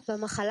oração.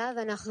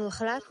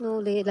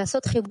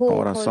 A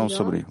oração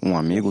sobre um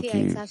amigo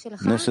que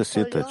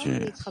necessita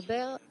de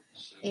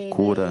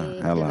cura.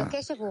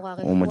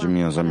 Uma de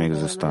minhas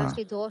amigas está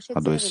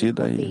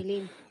adoecida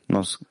e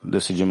nós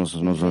decidimos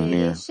nos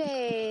unir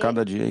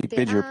cada dia e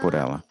pedir por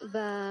ela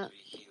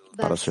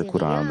para ser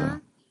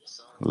curada.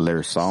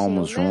 Ler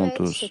salmos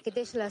juntos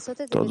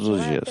todos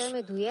os dias.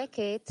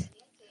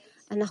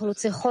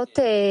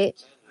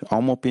 Há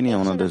uma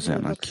opinião na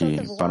dezena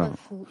que, para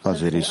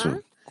fazer isso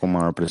com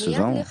maior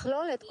precisão,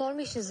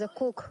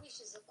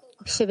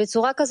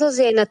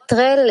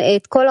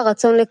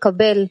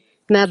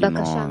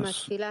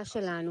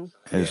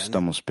 nós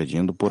estamos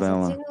pedindo por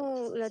ela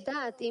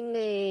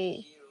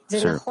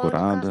ser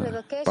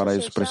curada. Para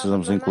isso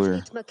precisamos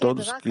incluir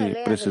todos que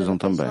precisam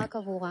também.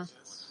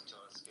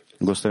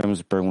 Gostaríamos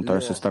de perguntar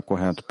se está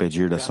correto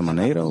pedir dessa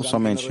maneira ou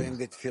somente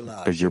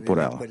pedir por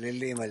ela.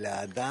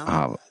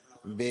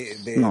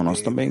 Não,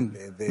 nós também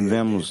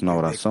vemos na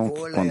oração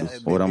que quando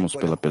oramos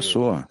pela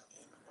pessoa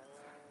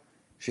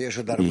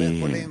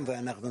e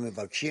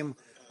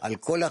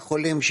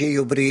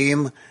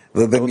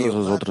todas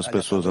as outras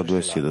pessoas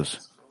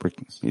adoecidas,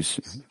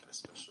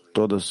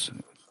 todas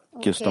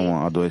que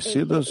estão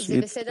adoecidas e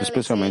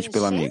especialmente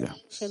pela amiga.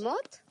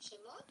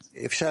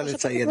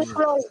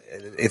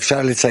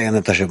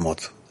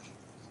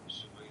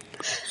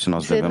 Se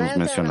nós devemos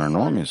mencionar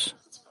nomes,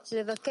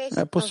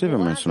 é possível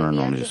mencionar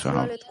nomes de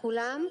Israel.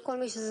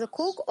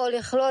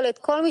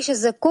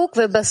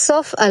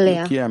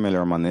 O que é a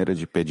melhor maneira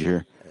de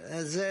pedir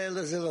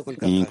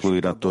e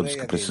incluir a todos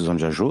que precisam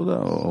de ajuda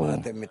ou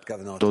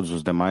todos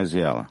os demais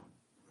e ela?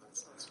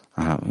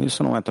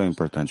 Isso não é tão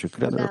importante. O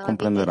Criador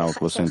compreenderá o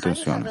que você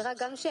intenciona.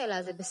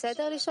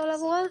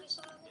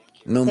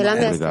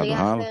 Obrigado,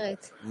 Rav.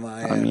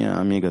 A minha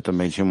amiga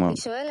também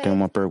tem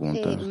uma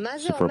pergunta.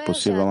 Se for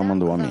possível, ela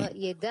mandou a mim.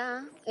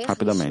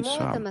 Rapidamente,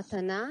 Rav.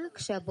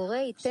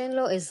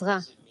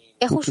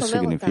 O que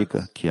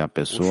significa que a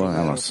pessoa,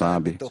 ela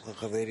sabe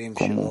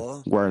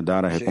como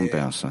guardar a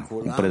recompensa,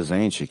 o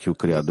presente que o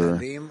Criador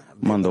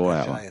mandou a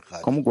ela.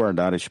 Como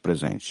guardar este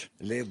presente?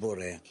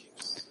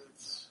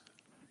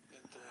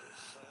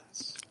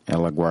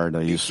 Ela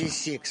guarda isso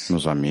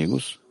nos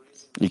amigos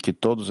e que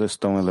todos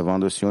estão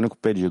elevando esse único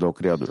pedido ao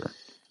Criador.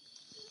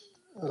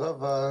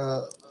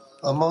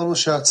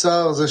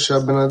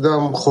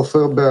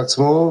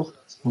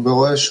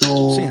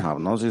 Sim, Rav,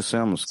 nós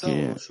dissemos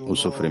que o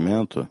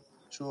sofrimento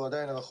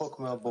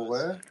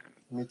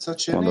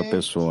Quando a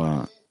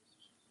pessoa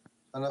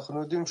ela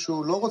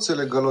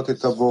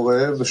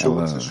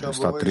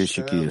está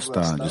triste que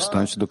está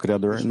distante do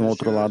Criador, no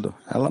outro lado,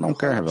 ela não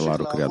quer revelar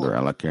o Criador,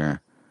 ela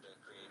quer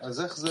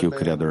que o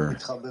Criador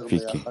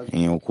fique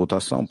em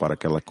ocultação para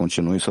que ela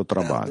continue seu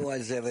trabalho.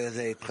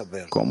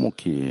 Como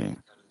que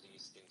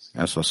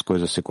essas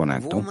coisas se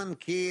conectam?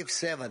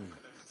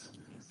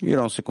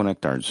 Irão se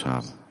conectar, diz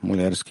Rav.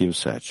 Mulheres Kiev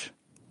 7.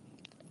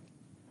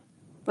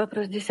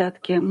 Вопрос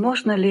десятки.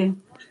 Можно ли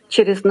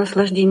через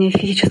наслаждение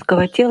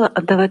физического тела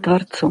отдавать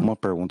Творцу? Uma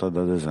pergunta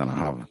da dezena,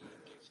 Rav.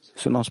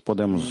 Se nós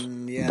podemos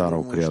dar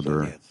ao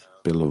Criador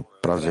pelo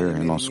prazer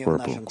em nosso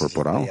corpo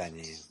corporal?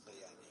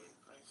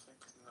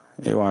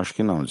 Eu acho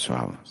que não, disse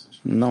Rav.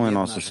 Não é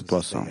nossa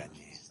situação.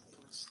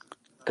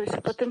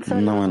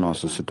 Não é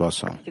nossa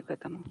situação. E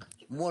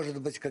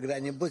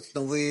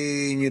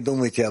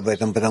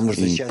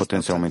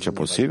potencialmente é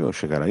possível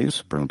chegar a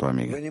isso? Perguntou a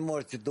amiga.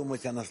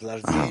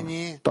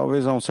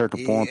 Talvez a um certo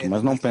ponto,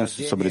 mas não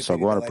pense sobre isso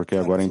agora, porque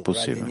agora é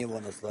impossível.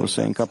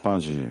 Você é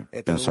incapaz de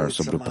pensar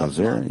sobre o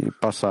prazer e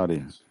passar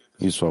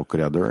isso ao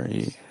Criador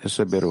e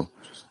receber o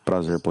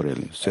prazer por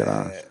ele.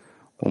 Será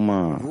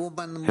uma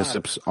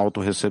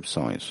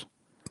autorrecepção isso.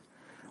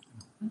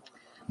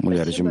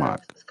 Mulheres de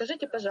Mac.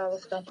 Скажите,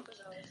 пожалуйста,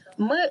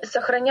 мы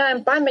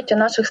сохраняем память о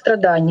наших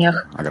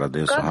страданиях.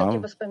 Agradeço,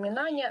 Rav.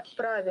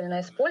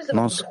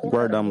 Nós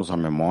guardamos a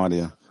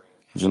memória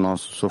de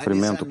nosso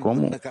sofrimento.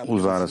 Como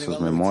usar essas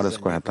memórias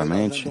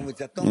corretamente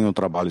em um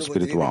trabalho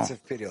espiritual?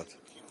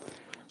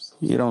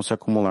 Irão se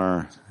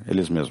acumular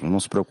eles mesmos, não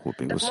se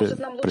preocupem. Você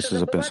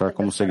precisa pensar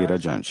como seguir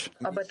adiante.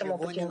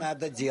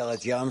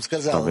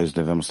 Talvez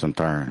devemos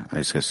tentar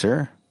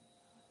esquecer?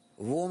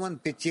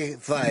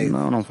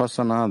 Não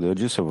faça nada. Eu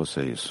disse a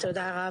você isso.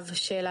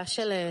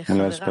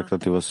 Mulher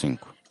expectativa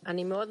 5.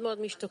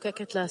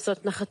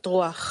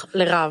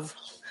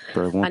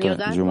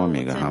 Pergunta de uma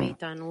amiga, Rav.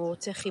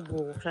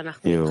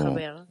 Eu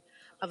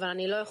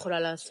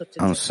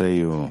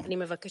anseio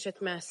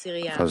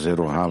fazer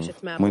o Rav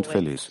muito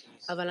feliz.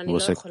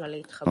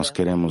 Nós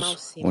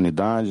queremos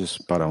unidades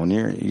para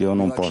unir e eu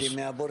não posso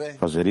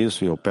fazer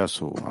isso. E eu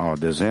peço à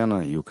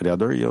dezena e o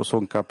Criador e eu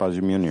sou incapaz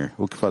de me unir.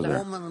 O que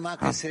fazer?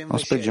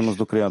 Nós pedimos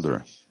do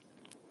Criador.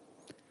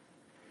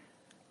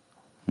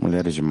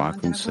 Mulheres de Mach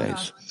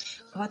 26.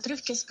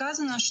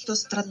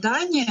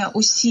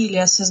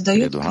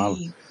 Querido Rav,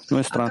 no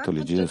extrato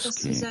ele diz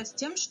que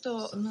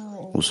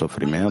o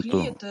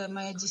sofrimento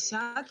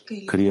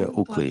cria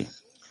o Kli.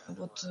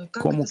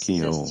 Como que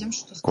eu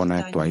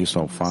conecto a isso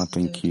ao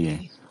fato em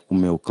que o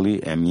meu Kli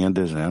é minha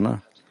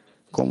dezena?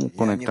 Como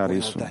conectar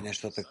isso?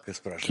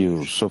 Que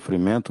o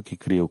sofrimento que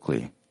cria o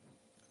Kli.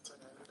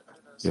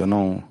 Eu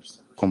não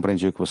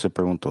compreendi o que você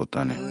perguntou,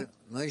 Tânia.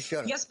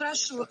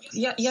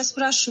 Я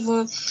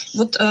спрашиваю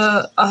вот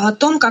о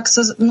том, как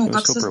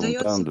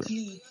создается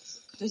Кли.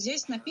 То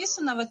здесь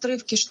написано в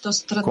отрывке, что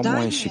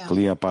Como este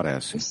Kli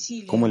aparece?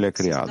 Como ele é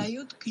criado?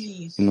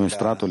 E no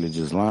extrato ele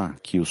diz lá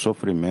que o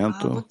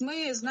sofrimento,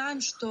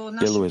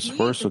 pelo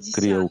esforço,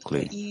 cria o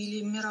Kli.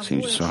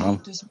 Sim, disse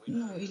Rav.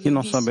 E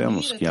nós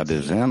sabemos que a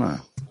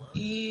dezena,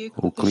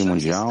 o Kli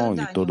mundial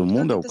e todo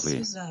mundo é o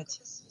Kli.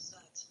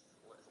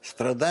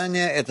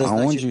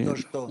 Aonde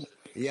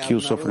que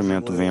o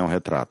sofrimento vem ao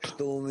retrato?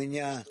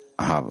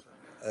 Rav,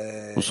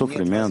 o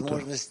sofrimento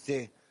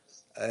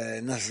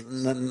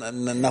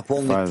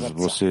faz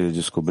você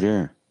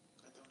descobrir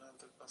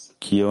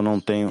que eu não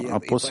tenho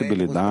a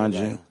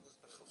possibilidade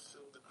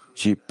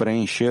de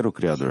preencher o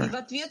Criador.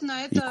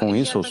 E com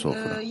isso eu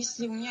sofro. E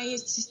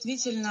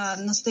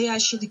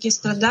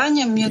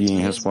em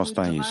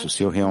resposta a isso,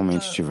 se eu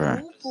realmente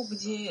tiver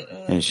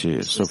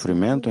este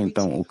sofrimento,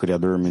 então o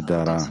Criador me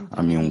dará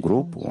a mim um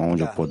grupo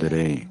onde eu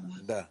poderei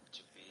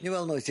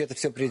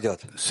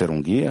ser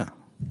um guia?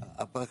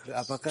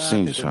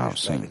 Sim, disse Rav,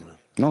 sim.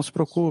 Não se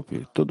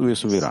preocupe, tudo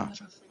isso virá.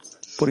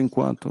 Por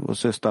enquanto,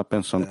 você está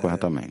pensando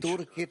corretamente.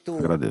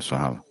 Agradeço,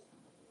 Rav.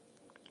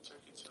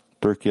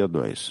 Turquia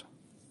 2.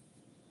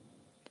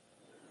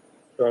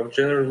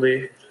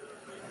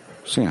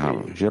 Sim,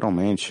 Rav.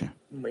 Geralmente,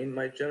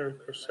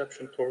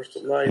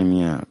 em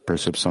minha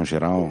percepção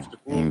geral,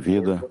 em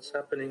vida,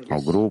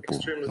 ao grupo,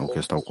 ao que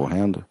está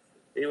ocorrendo,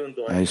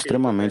 é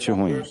extremamente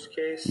ruim.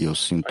 E eu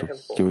sinto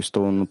que eu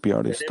estou no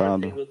pior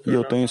estado e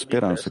eu tenho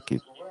esperança que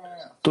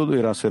tudo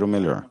irá ser o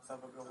melhor.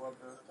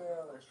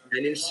 E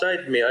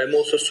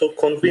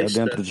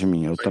dentro de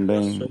mim, eu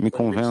também me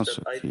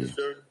convenço que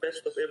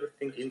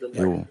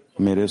eu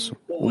mereço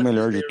o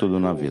melhor de tudo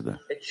na vida.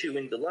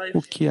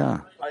 O que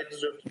há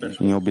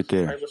em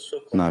obter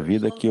na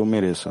vida que eu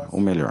mereça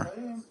o melhor?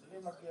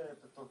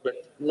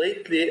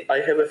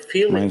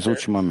 Mas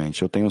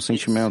ultimamente eu tenho um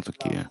sentimento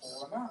que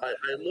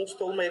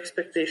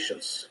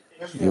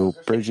eu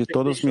perdi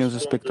todas as minhas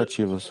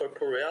expectativas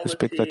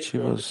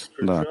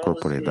da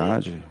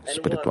corporeidade,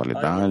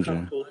 espiritualidade.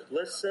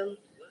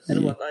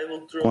 E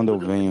quando eu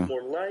venho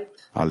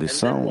à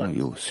lição,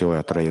 se eu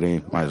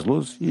atrairei mais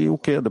luz, e o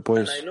que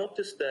depois?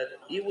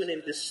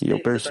 E eu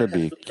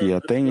percebi que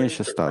até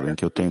neste estado em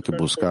que eu tenho que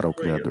buscar ao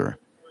Criador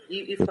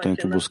eu tenho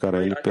que buscar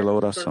a Ele pela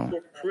oração.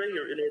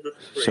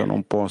 Se eu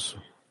não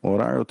posso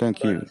orar, eu tenho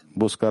que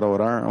buscar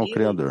orar ao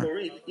Criador.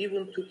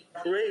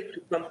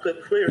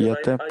 E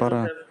até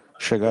para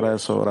chegar a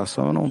essa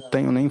oração, eu não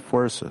tenho nem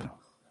força.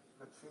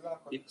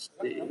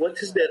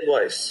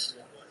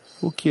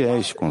 O que é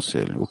este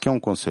conselho? O que é um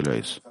conselho a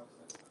isso?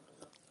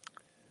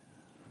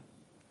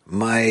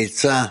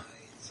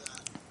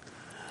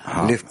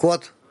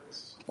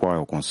 Qual é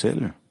o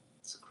conselho?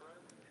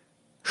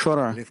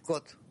 Chorar.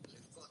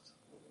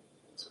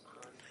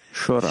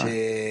 Chorar.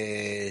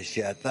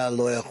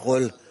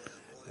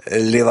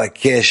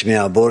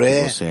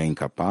 Você é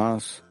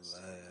incapaz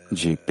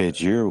de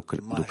pedir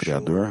do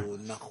Criador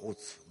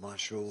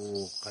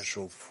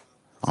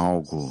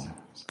algo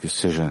que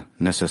seja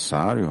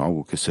necessário,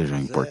 algo que seja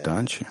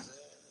importante.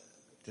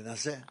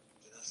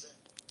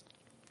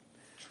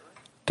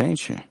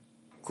 Tente.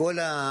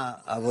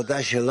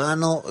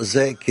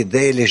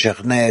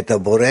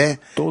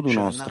 Todo o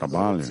nosso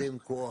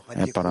trabalho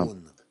é para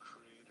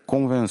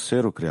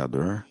convencer o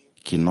Criador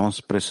que nós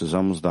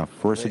precisamos da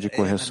força de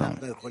correção.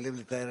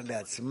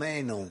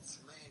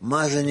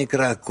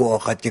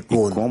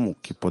 E como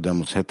que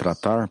podemos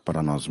retratar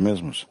para nós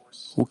mesmos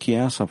o que é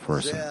essa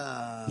força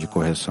de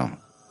correção?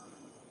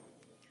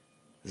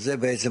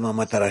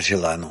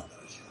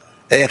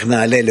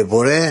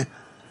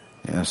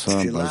 Essa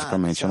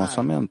basicamente é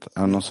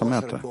a nossa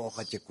meta.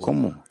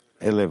 Como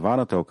elevar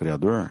até o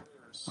Criador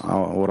a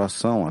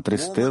oração, a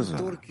tristeza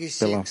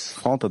pela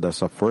falta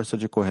dessa força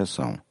de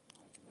correção.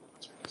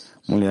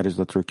 Mulheres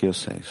da Turquia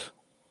 6.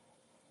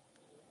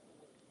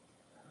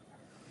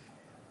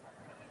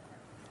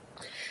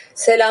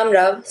 Selam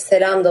Rav,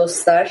 selam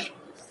dostlar.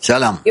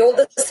 Selam.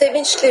 Yolda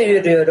sevinçle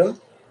yürüyorum.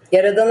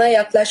 Yaradana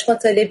yaklaşma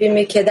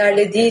talebimi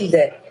kederle değil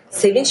de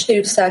sevinçle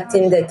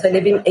yükselttiğimde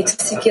talebim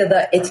eksik ya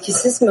da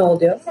etkisiz mi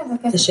oluyor?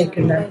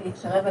 Teşekkürler.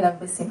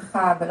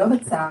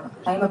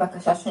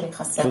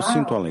 Eu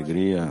sinto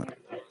alegria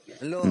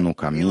no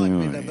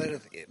caminho.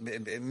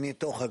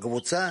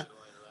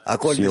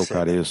 Se eu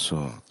careço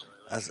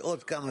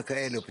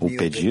o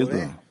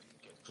pedido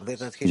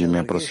de me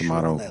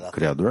aproximar ao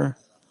Criador?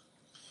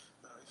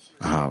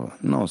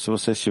 Não, se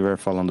você estiver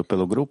falando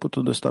pelo grupo,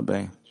 tudo está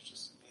bem.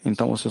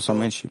 Então você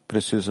somente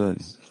precisa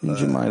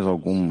de mais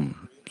alguns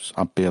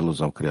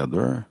apelos ao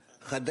Criador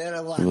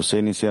e você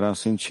iniciará a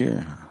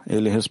sentir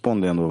Ele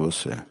respondendo a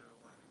você.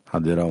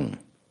 Hadera 1.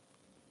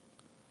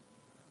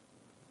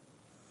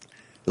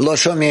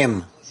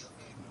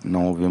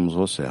 Não ouvimos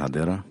você,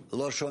 Hadera.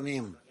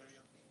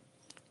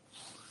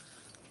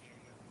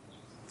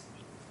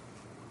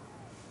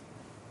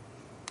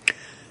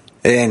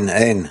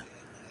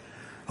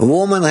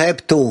 Woman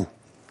have to.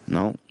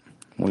 Não.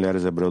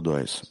 Mulheres Hebreu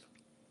 2.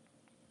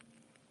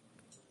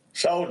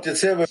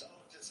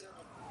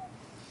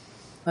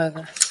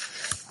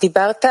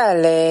 דיברת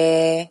על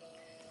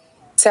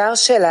צער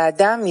של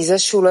האדם מזה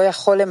שהוא לא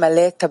יכול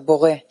למלא את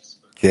הבורא.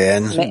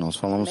 Sim, nós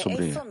falamos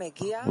sobre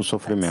o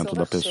sofrimento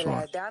da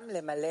pessoa.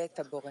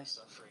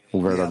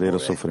 O verdadeiro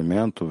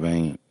sofrimento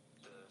vem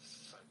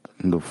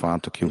do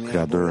fato que o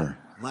Criador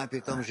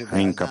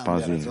é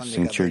incapaz de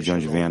sentir de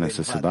onde vem a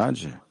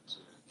necessidade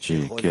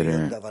de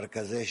querer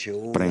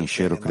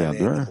preencher o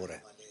Criador.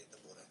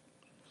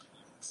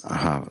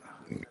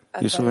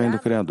 Isso vem do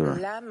Criador.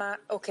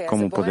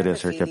 Como poderia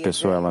ser que a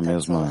pessoa ela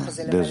mesma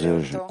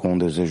deseja, com o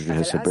desejo de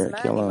receber,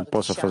 que ela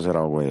possa fazer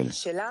algo a Ele,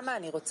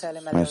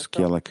 mas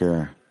que ela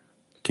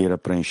queira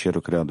preencher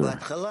o Criador?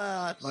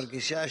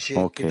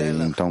 Ok,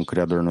 então o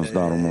Criador nos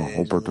dá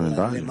uma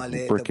oportunidade?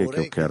 Por que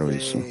eu quero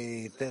isso?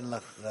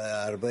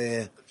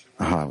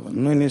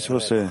 No início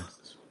você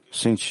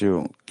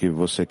sentiu que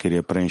você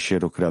queria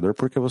preencher o Criador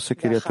porque você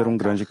queria ter um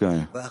grande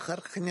ganho.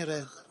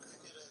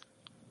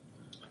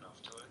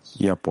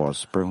 E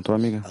após? Perguntou a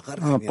amiga.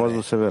 Após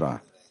você verá.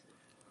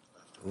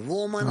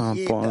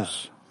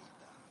 Após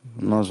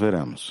nós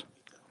veremos.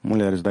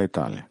 Mulheres da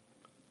Itália.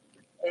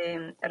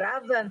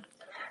 Rav,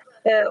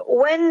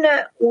 when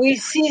we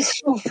see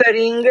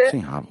suffering, sim,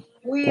 Rav.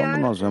 Quando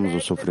nós vemos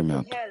o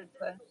sofrimento,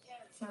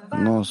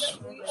 nós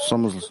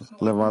somos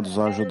levados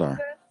a ajudar.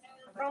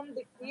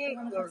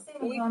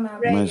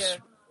 Mas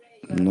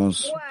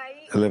nós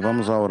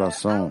elevamos a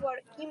oração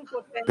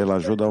pela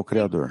ajuda ao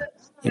Criador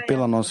e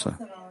pela nossa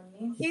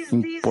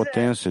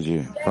impotência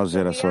de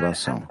fazer essa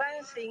oração.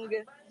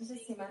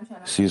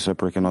 Se isso é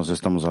porque nós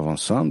estamos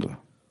avançando?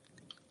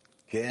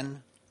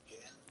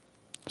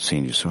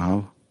 Sim, disse o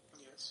Rav.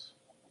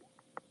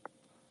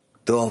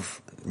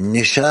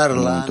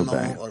 Muito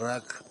bem.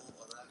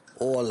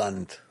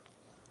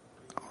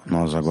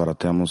 Nós agora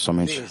temos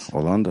somente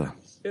Holanda?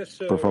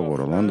 Por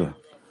favor, Holanda.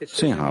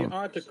 Sim, Rav.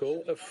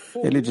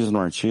 Ele diz no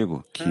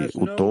artigo que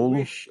o tolo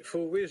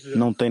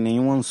não tem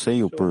nenhum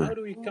anseio por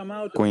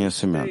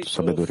conhecimento,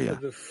 sabedoria.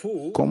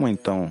 Como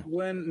então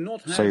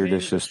sair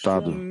deste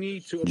estado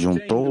de um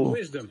tolo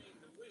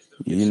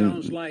e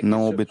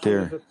não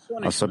obter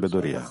a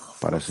sabedoria?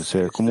 Parece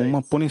ser como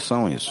uma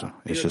punição isso,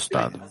 este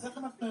estado.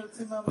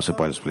 Você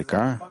pode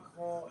explicar?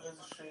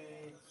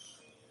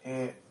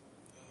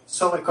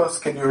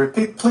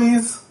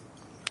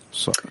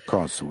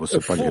 Costa, você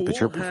pode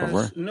repetir, por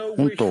favor?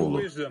 Um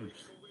tolo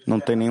não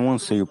tem nenhum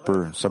anseio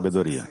por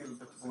sabedoria.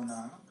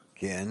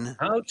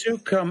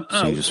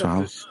 Sim, disse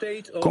Rav.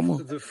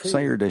 Como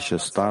sair deste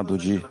estado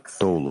de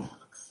tolo?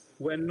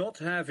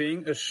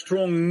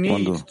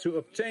 Quando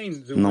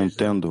não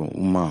tendo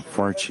uma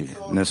forte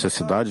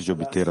necessidade de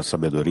obter a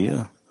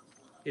sabedoria,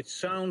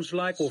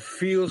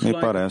 me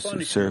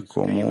parece ser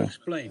como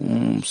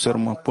ser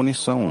uma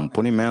punição, um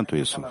punimento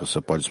isso.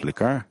 Você pode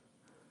explicar?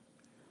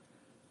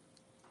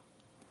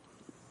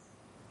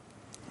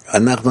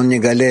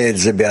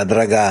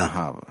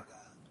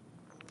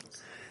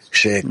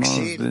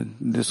 Nós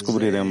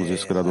descobriremos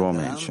isso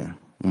gradualmente.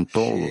 Um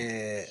tolo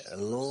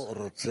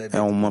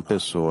é uma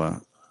pessoa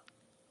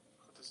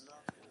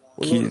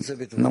que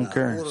não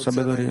quer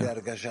sabedoria.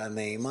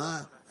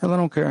 Ela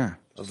não quer.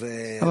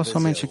 Ela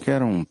somente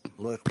quer um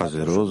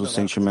prazeroso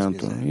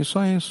sentimento. E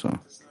só isso.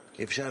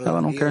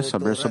 Ela não quer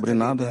saber sobre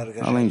nada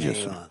além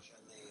disso.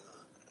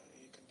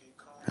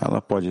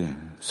 Ela pode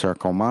ser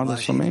acalmada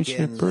somente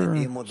por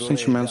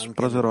sentimentos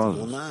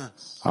prazerosos.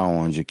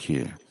 Aonde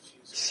que,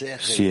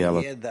 se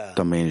ela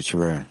também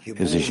estiver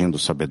exigindo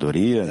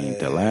sabedoria,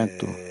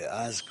 intelecto,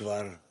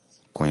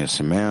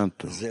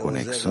 conhecimento,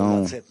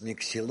 conexão,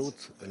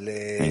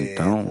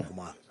 então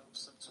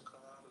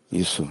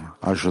isso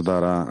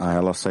ajudará a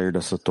ela a sair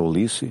dessa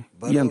tolice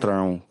e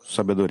entrar em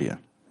sabedoria.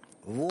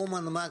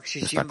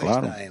 Está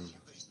claro?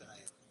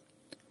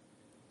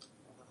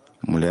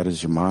 Mulheres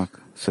de Mach,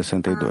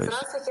 62.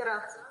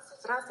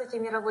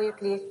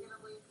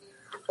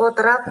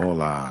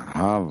 Olá,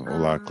 Rav.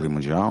 Olá, Clima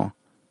Mundial.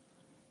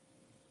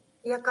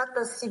 Я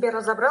как-то в себе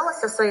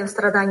разобралась со своим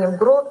страданием в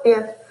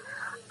группе,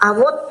 а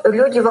вот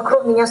люди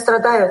вокруг меня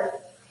страдают.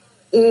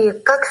 И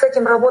как с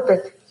этим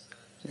работать?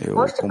 Eu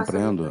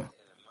compreendo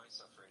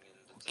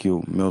que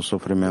o meu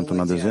sofrimento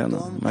na dezena,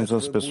 mas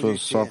as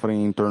pessoas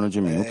sofrem em torno de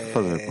mim. O que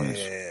fazer com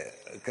isso?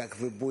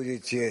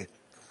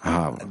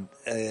 Rav,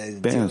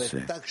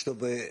 pense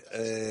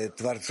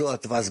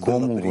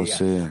como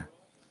você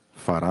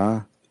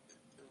fará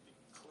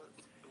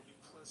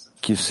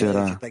que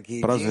será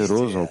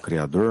prazeroso ao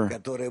Criador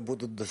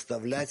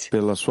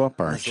pela sua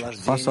parte.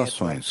 Faça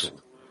ações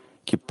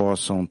que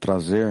possam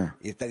trazer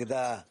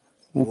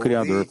o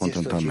Criador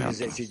contentamento.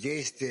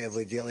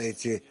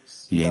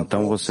 E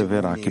então você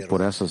verá que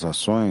por essas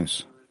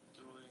ações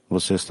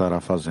você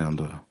estará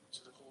fazendo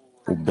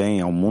o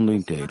bem ao mundo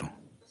inteiro.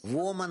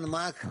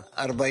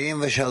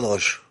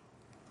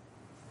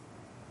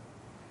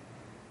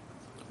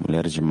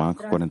 Mulheres de Mach,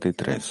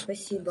 43.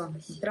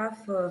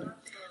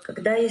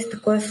 Когда есть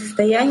такое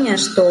состояние,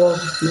 что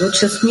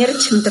лучше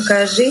смерть, чем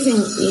такая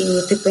жизнь,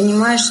 и ты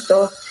понимаешь,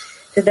 что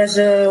ты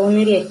даже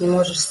умереть не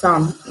можешь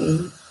сам,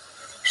 и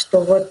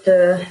что вот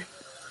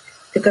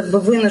ты как бы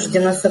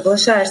вынужденно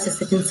соглашаешься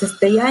с этим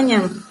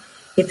состоянием,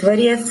 и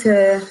Творец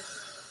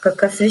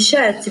как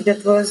освещает тебе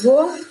твое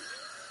зло,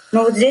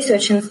 но вот здесь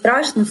очень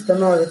страшно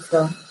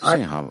становится.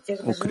 Sim, Rav.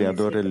 O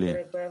Criador,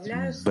 ele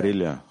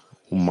brilha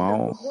o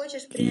mal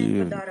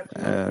e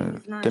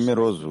é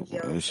temeroso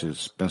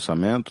esses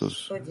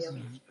pensamentos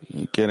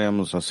e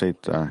queremos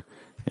aceitar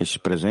este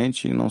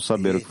presente e não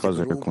saber o que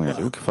fazer com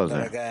ele. O que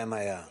fazer?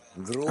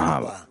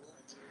 Rav,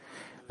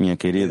 minha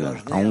querida,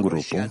 há um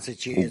grupo.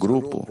 O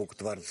grupo,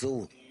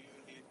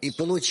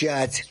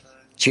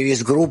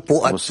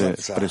 você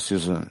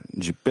precisa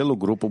de, pelo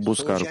grupo,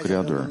 buscar o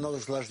Criador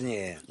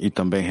e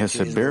também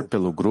receber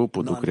pelo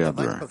grupo do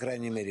Criador.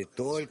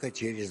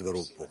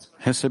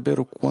 Receber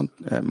o quanto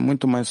é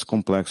muito mais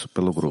complexo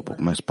pelo grupo,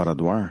 mas para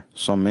doar,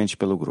 somente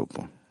pelo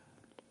grupo.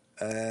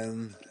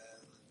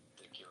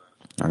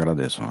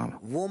 Agradeço, Rav.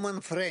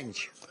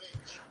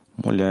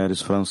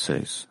 Mulheres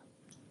francês.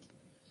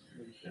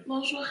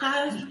 Bonjour,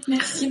 Rav.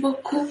 Merci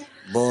beaucoup.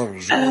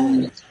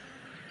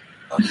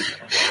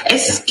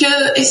 Est-ce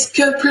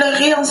que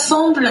pleurer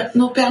ensemble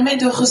nous permet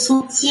de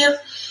ressentir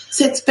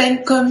cette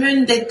peine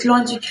commune d'être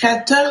loin du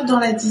Créateur dans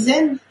la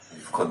dizaine?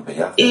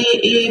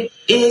 Et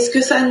est-ce que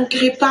ça ne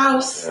crée pas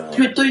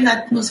plutôt une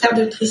atmosphère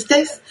de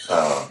tristesse?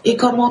 Et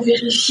comment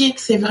vérifier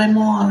que c'est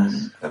vraiment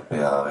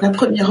la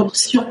première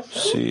option?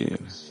 Se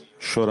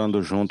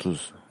chorando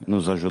juntos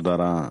nos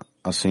ajudará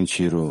a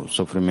sentir o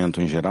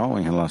sofrimento em geral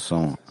em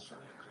relação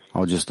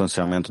ao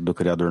distanciamento do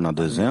Criador na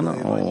dezena,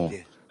 ou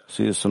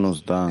se isso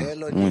nos dá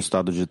um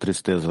estado de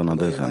tristeza na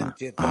dezena?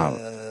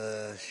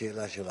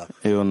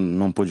 Eu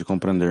não pude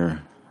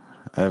compreender.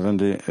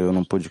 Evandy, eu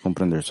não pude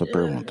compreender sua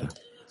pergunta.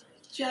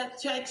 Tu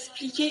as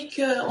expliqué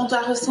qu'on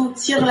doit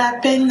ressentir la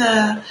peine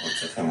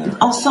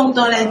ensemble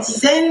dans la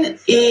dizaine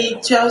et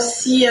tu as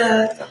aussi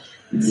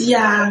dit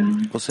à...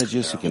 Você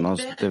disse que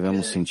nós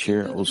devemos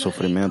sentir o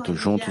sofrimento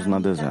juntos na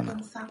dezena.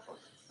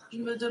 E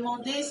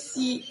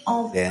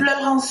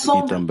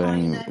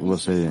também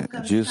você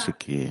disse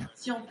que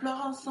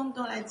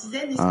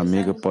a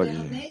amiga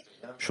pode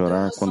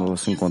chorar quando ela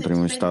se encontra em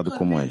um estado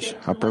como este.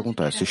 A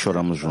pergunta é, se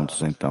choramos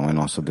juntos então em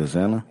nossa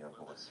dezena,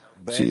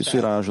 se isso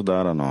irá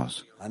ajudar a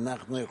nós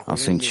a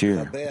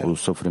sentir o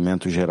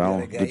sofrimento geral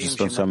do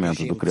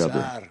distanciamento do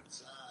Criador.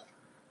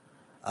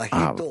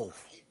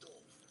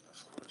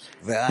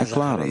 É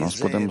claro, nós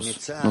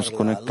podemos nos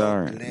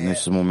conectar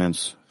nesses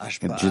momentos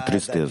de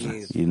tristeza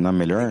e na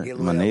melhor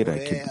maneira é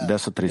que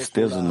dessa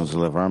tristeza nos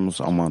levarmos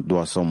a uma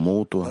doação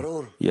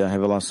mútua e a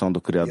revelação do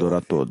Criador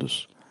a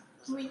todos.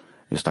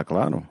 Está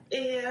claro?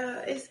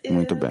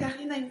 Muito bem.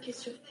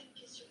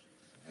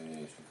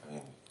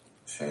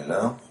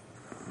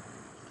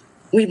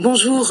 Oui,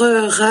 bonjour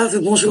Rav,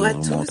 bonjour à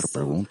tous. Uma outra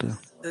pergunta.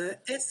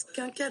 Est-ce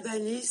qu'un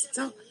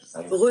kabbaliste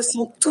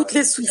ressent toutes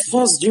les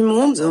souffrances du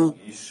monde?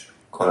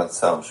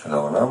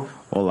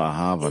 Olá,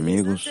 Rav,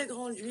 amigos.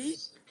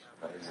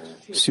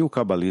 Se o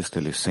cabalista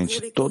ele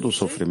sente todo o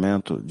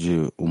sofrimento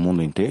de o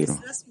mundo inteiro,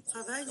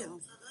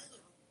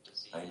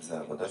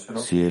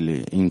 se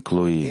ele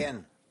inclui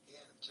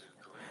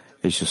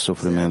estes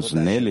sofrimentos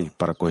nele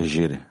para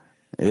corrigir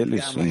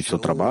eles em seu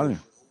trabalho,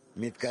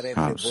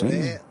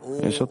 sim,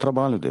 esse é o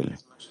trabalho dele.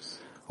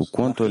 O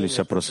quanto ele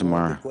se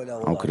aproximar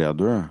ao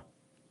Criador,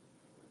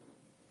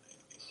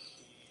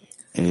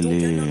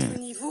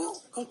 ele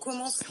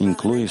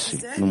inclui-se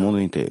no mundo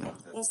inteiro.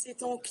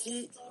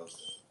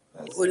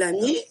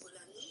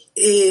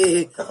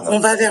 E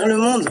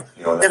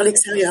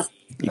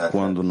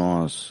quando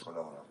nós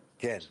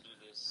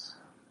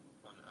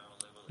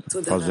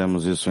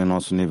fazemos isso em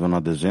nosso nível na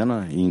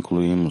dezena e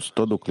incluímos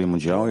todo o clima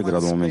mundial e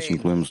gradualmente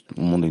incluímos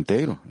o mundo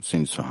inteiro,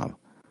 sim, Sahara.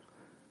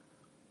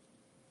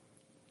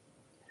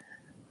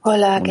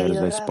 Hola, Mulheres querido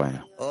da Rav.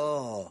 Espanha.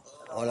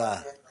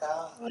 Hola.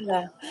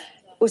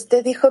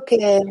 Usted dijo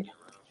que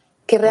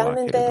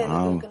realmente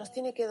lo que nos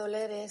tiene que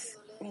doler es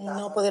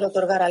no poder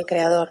otorgar al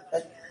Creador.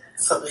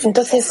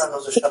 Entonces,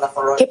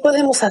 ¿qué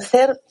podemos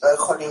hacer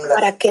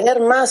para querer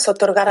más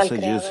otorgar al Você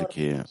disse Creador?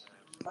 que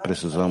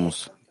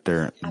precisamos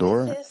ter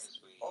dor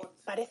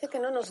Parece que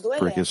no nos duele.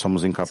 porque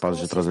somos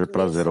incapazes de trazer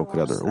prazer ao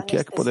Criador. O que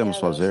é que podemos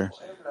fazer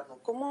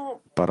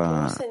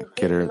para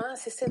querer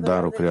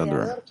dar ao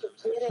Criador?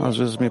 Às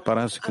vezes me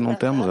parece que não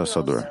temos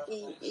essa dor.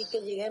 Y que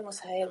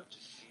lleguemos a Él.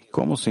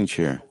 Como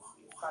sentir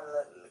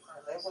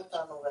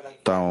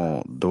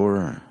tal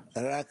dor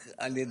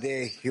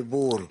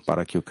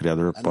para que o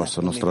Criador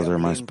possa nos trazer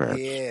mais perto?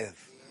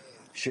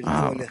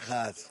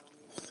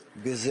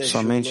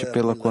 Somente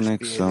pela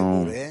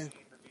conexão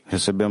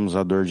recebemos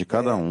a dor de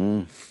cada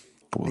um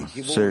por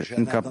ser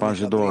incapaz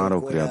de doar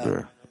ao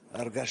Criador.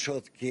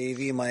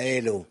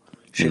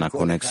 E na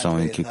conexão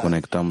em que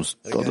conectamos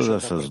todas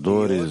essas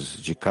dores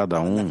de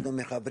cada um,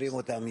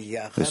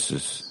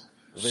 esses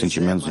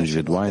sentimentos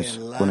individuais,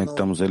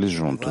 conectamos eles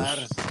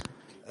juntos.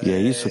 E é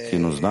isso que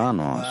nos dá a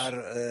nós.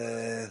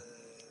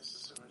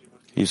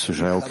 Isso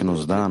já é o que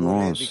nos dá a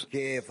nós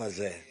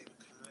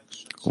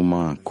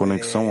uma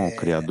conexão ao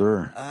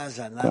Criador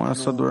com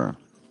essa dor.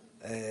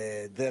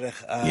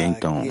 E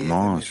então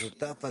nós,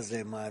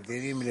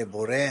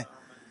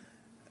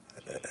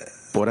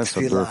 por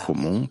essa dor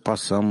comum,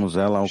 passamos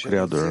ela ao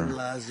Criador,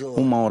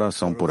 uma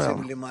oração por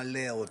ela,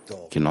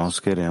 que nós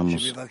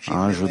queremos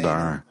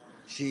ajudar,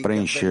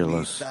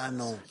 preenchê-las,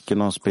 que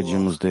nós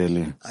pedimos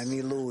dele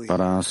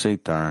para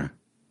aceitar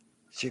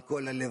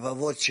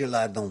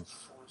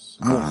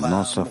a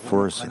nossa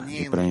força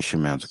de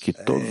preenchimento, que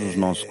todos os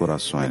nossos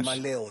corações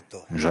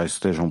já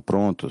estejam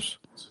prontos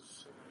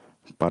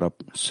para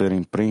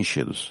serem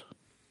preenchidos.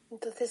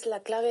 Entonces la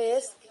clave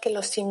es que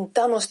lo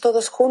sintamos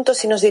todos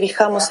juntos y nos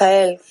dirijamos a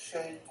Él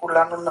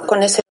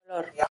con ese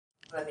dolor.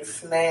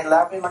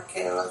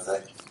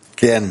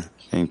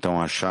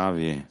 Então a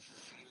chave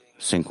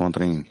se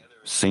encontra em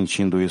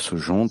sentindo isso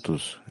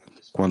juntos,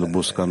 quando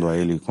buscando a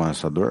Ele com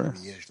essa dor?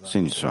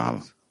 Sim,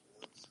 Shala.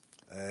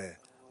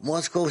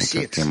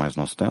 Quem mais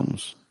nós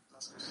temos?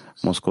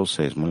 Moscou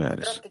 6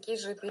 mulheres. Такие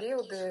же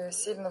периоды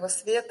сильного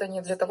света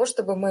не для того,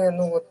 чтобы мы,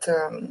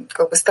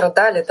 как бы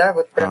страдали, да,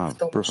 вот прямо в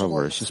том por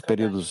favor, esses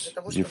períodos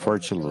de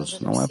forte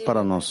luz não é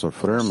para nós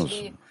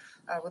sofrermos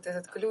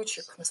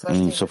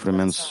em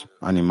sofrimentos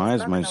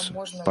animais, mas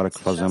para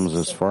que fazemos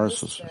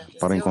esforços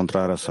para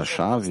encontrar essa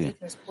chave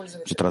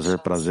de trazer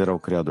prazer ao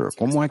Criador.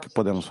 Como é que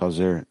podemos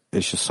fazer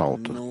este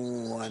salto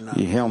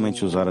e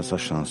realmente usar essa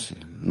chance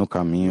no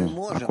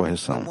caminho à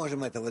correção?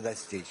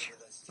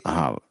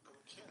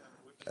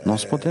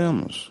 Nós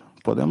podemos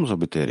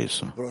obter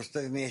isso.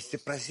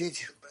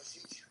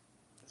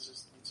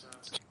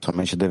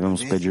 Somente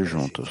devemos pedir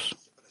juntos.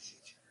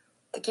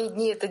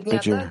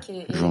 Pedir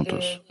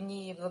juntos.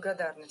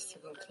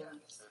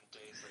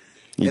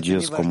 E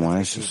dias como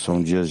estes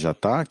são dias de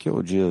ataque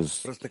ou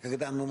dias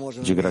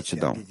de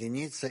gratidão?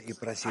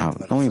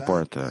 Não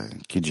importa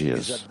que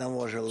dias.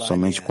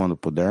 Somente quando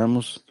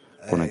pudermos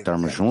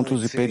conectarmos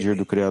juntos e pedir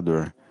do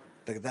Criador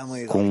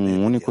com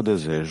um único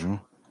desejo,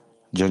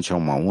 diante a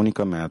uma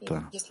única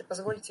meta.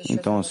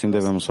 Então assim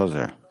devemos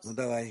fazer.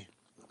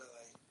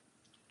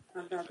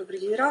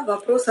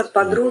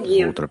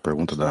 Outra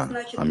pergunta da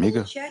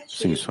amiga?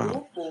 Sim,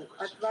 senhora.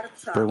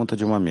 Pergunta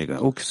de uma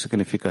amiga. O que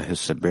significa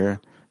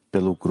receber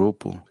pelo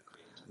grupo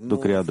do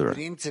Criador?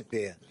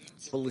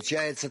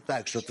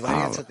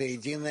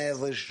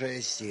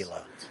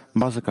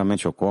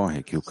 Basicamente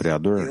ocorre que o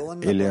Criador,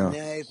 ele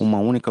é uma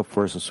única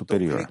força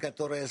superior.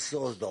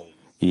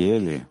 E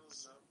ele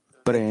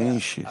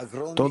preenche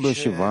todo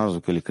este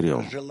vaso que ele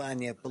criou.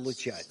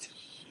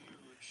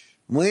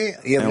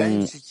 É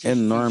um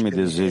enorme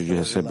desejo de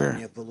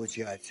receber.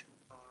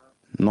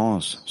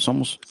 Nós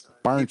somos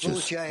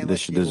partes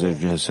deste desejo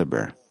de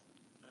receber.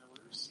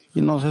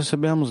 E nós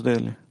recebemos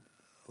dele.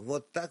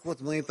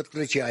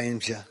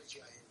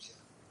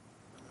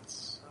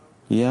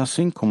 E é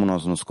assim como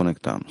nós nos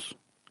conectamos.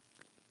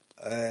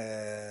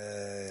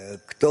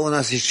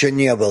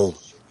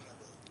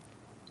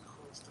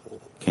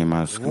 Quem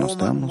mais que nós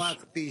temos?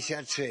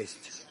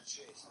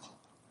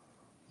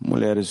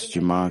 Mulheres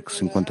de Mach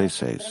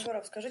 56.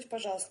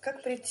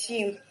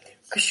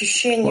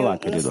 Olá,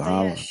 querido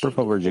Rav, por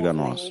favor, diga a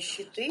nós,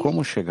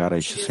 como chegar a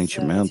este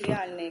sentimento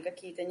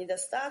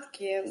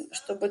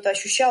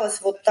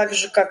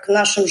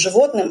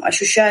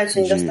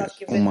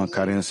de uma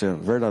carência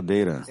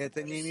verdadeira,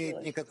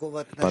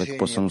 para que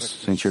possamos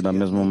sentir da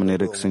mesma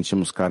maneira que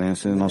sentimos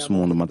carência em nosso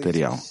mundo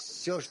material.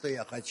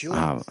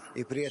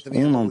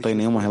 Um não tem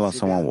nenhuma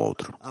relação ao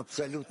outro.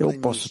 Eu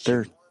posso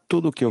ter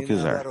tudo o que eu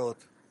quiser.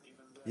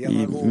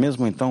 E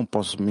mesmo então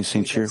posso me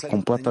sentir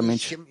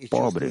completamente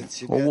pobre,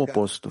 ou o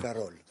oposto.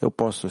 Eu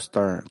posso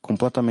estar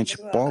completamente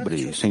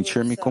pobre e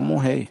sentir-me como um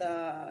rei.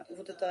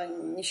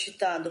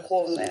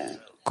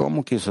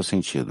 Como que isso é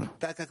sentido?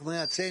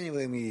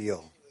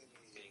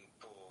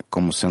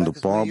 Como sendo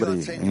pobre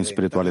em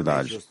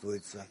espiritualidade.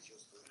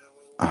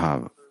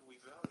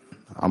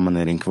 A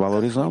maneira em que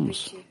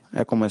valorizamos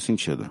é como é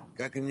sentido.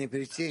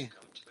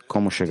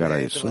 Como chegar a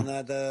isso?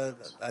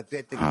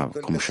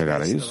 Como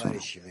chegar a isso?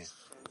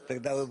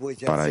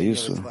 Para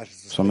isso,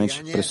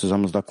 somente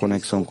precisamos da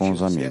conexão com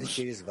os amigos.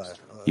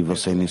 E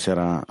você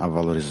iniciará a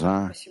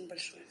valorizar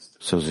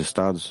seus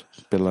estados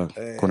pela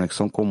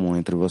conexão comum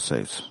entre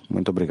vocês.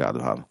 Muito obrigado,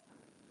 Rav.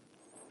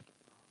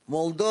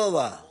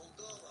 Moldova.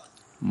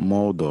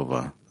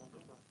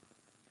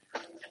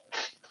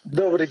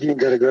 Добрый день,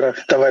 дорогой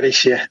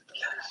товарищи.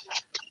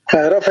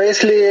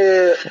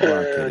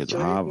 Olá, querido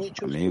Rav,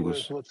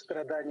 amigos.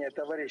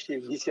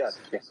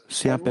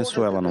 Se a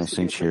pessoa ela não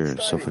sentir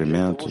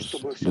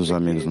sofrimentos dos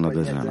amigos na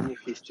dezena,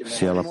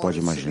 se ela pode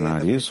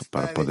imaginar isso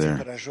para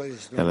poder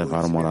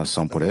elevar uma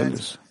oração por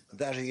eles,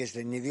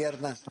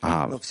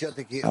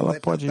 ela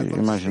pode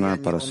imaginar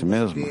para si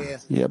mesma,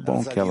 e é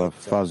bom que ela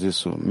faz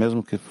isso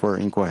mesmo que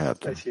for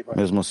incorreto.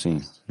 Mesmo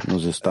assim,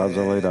 nos estados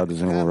ela irá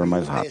desenvolver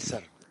mais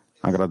rápido.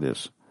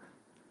 Agradeço.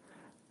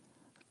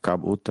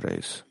 Cabo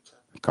 3.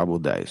 Cabo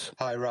 10.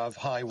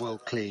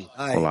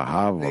 Olá,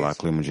 Rav. Olá,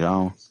 Clã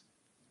Mundial.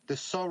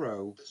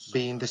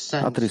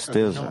 A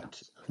tristeza,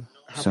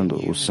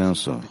 sendo o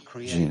senso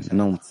de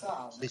não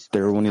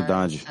ter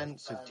unidade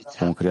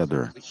com o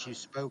Criador,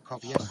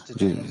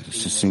 de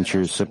se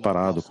sentir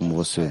separado, como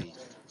você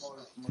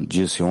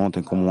disse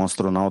ontem, como um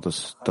astronauta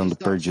estando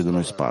perdido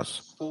no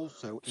espaço.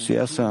 Se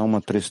essa é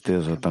uma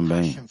tristeza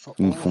também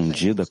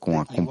infundida com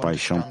a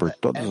compaixão por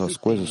todas as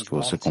coisas que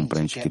você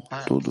compreende que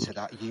tudo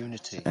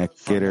é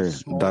querer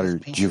dar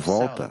de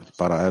volta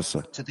para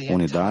essa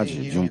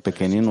unidade de um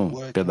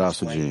pequenino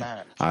pedaço de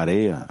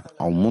areia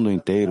ao mundo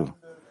inteiro,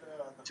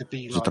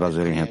 de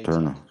trazer em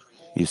retorno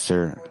e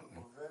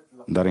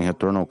dar em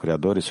retorno ao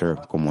Criador e ser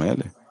como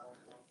Ele?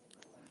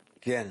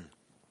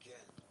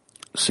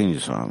 Sim,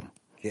 Israel.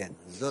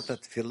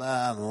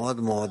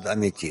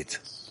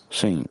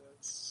 Sim.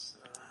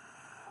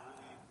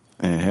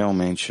 É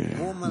realmente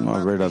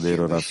uma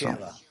verdadeira oração.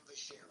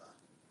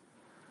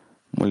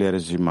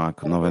 Mulheres de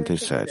Mach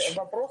 97.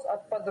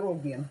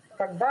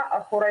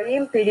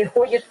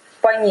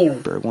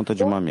 Pergunta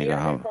de uma amiga,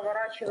 Rav.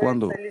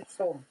 Quando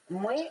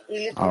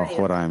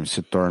a Horaim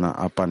se torna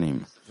a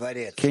Panim,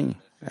 quem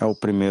é o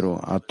primeiro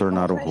a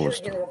tornar o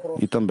rosto?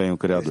 E também o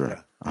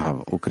Criador.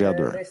 Rav, o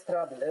Criador.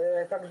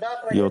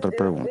 E outra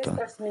pergunta,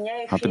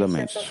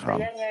 rapidamente,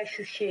 Rav.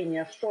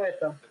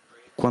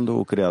 Quando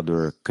o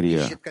Criador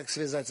cria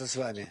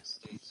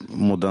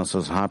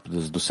mudanças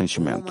rápidas do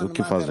sentimento, o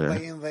que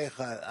fazer?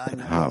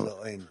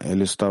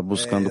 Ele está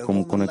buscando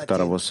como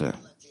conectar a você.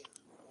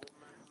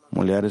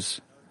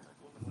 Mulheres,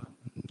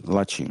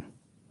 latim.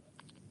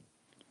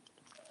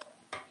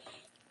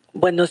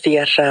 Buenos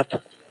días, Rav.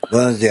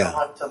 Buenos días.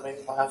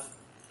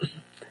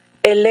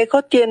 El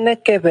ego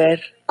tiene que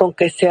ver con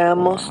que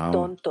seamos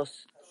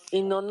tontos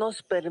y no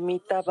nos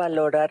permita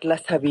valorar la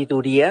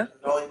sabiduría.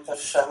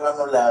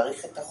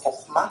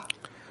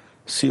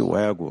 Se o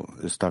ego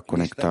está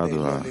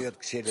conectado a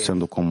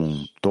sendo como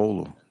um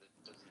tolo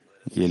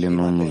e ele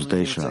não nos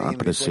deixa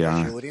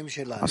apreciar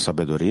a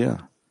sabedoria,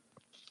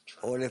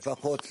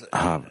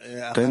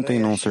 tentem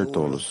não ser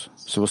tolos.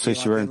 Se vocês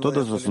tiverem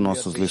todas as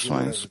nossas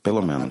lições,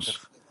 pelo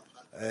menos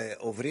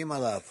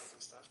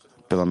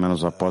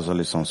após a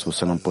lição, se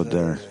você não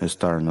puder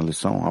estar na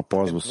lição,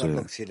 após você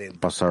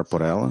passar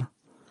por ela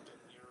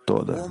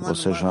toda,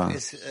 você já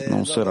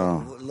não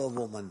será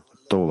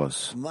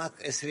tolas.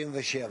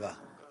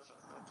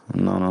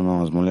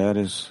 Não, as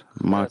mulheres,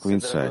 Mach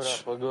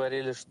 27.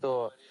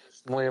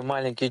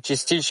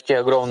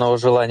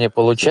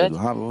 Querido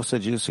Rav, você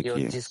disse que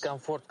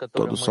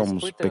todos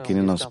somos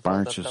pequeninas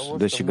partes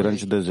deste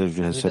grande desejo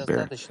de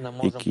receber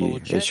e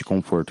que este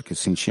conforto que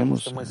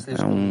sentimos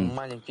é um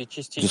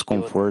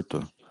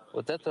desconforto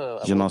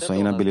de nossa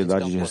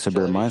inabilidade de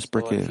receber mais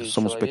porque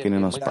somos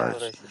pequeninas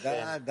partes.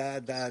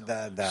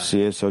 Se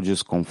esse é o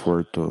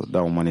desconforto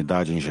da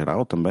humanidade em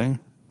geral também?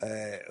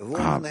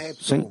 Rav,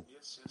 sim,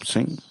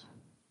 sim.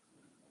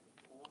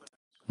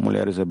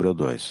 Mulheres Hebreu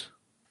 2.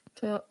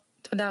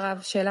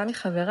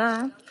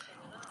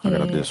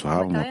 Agradeço,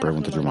 Rav. Uma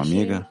pergunta de uma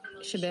amiga.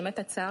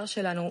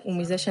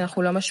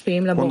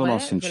 Quando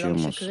nós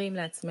sentimos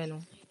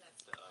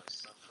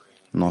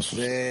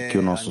que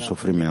o nosso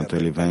sofrimento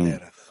ele vem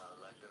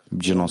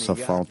de nossa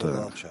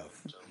falta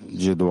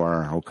de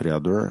doar ao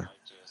Criador,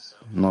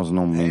 nós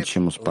não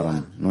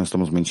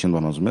estamos mentindo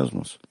a nós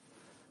mesmos?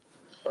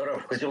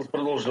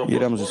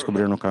 Iremos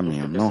descobrir no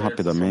caminho, não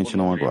rapidamente,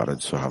 não agora,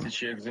 disse o Rav.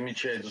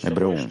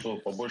 Hebreu 1.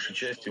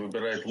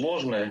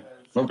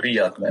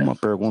 Uma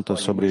pergunta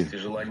sobre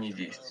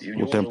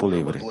o tempo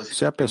livre.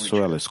 Se a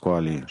pessoa ela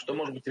escolhe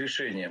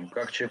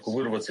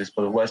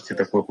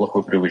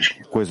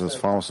coisas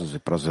falsas e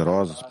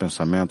prazerosas,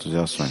 pensamentos e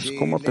ações,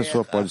 como a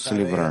pessoa pode se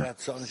livrar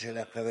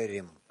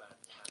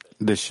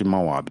deste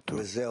mau hábito?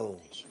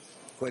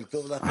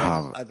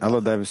 Ela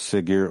deve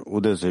seguir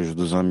o desejo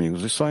dos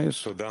amigos, e só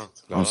isso.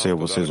 Anseio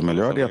vocês o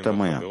melhor e até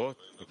amanhã.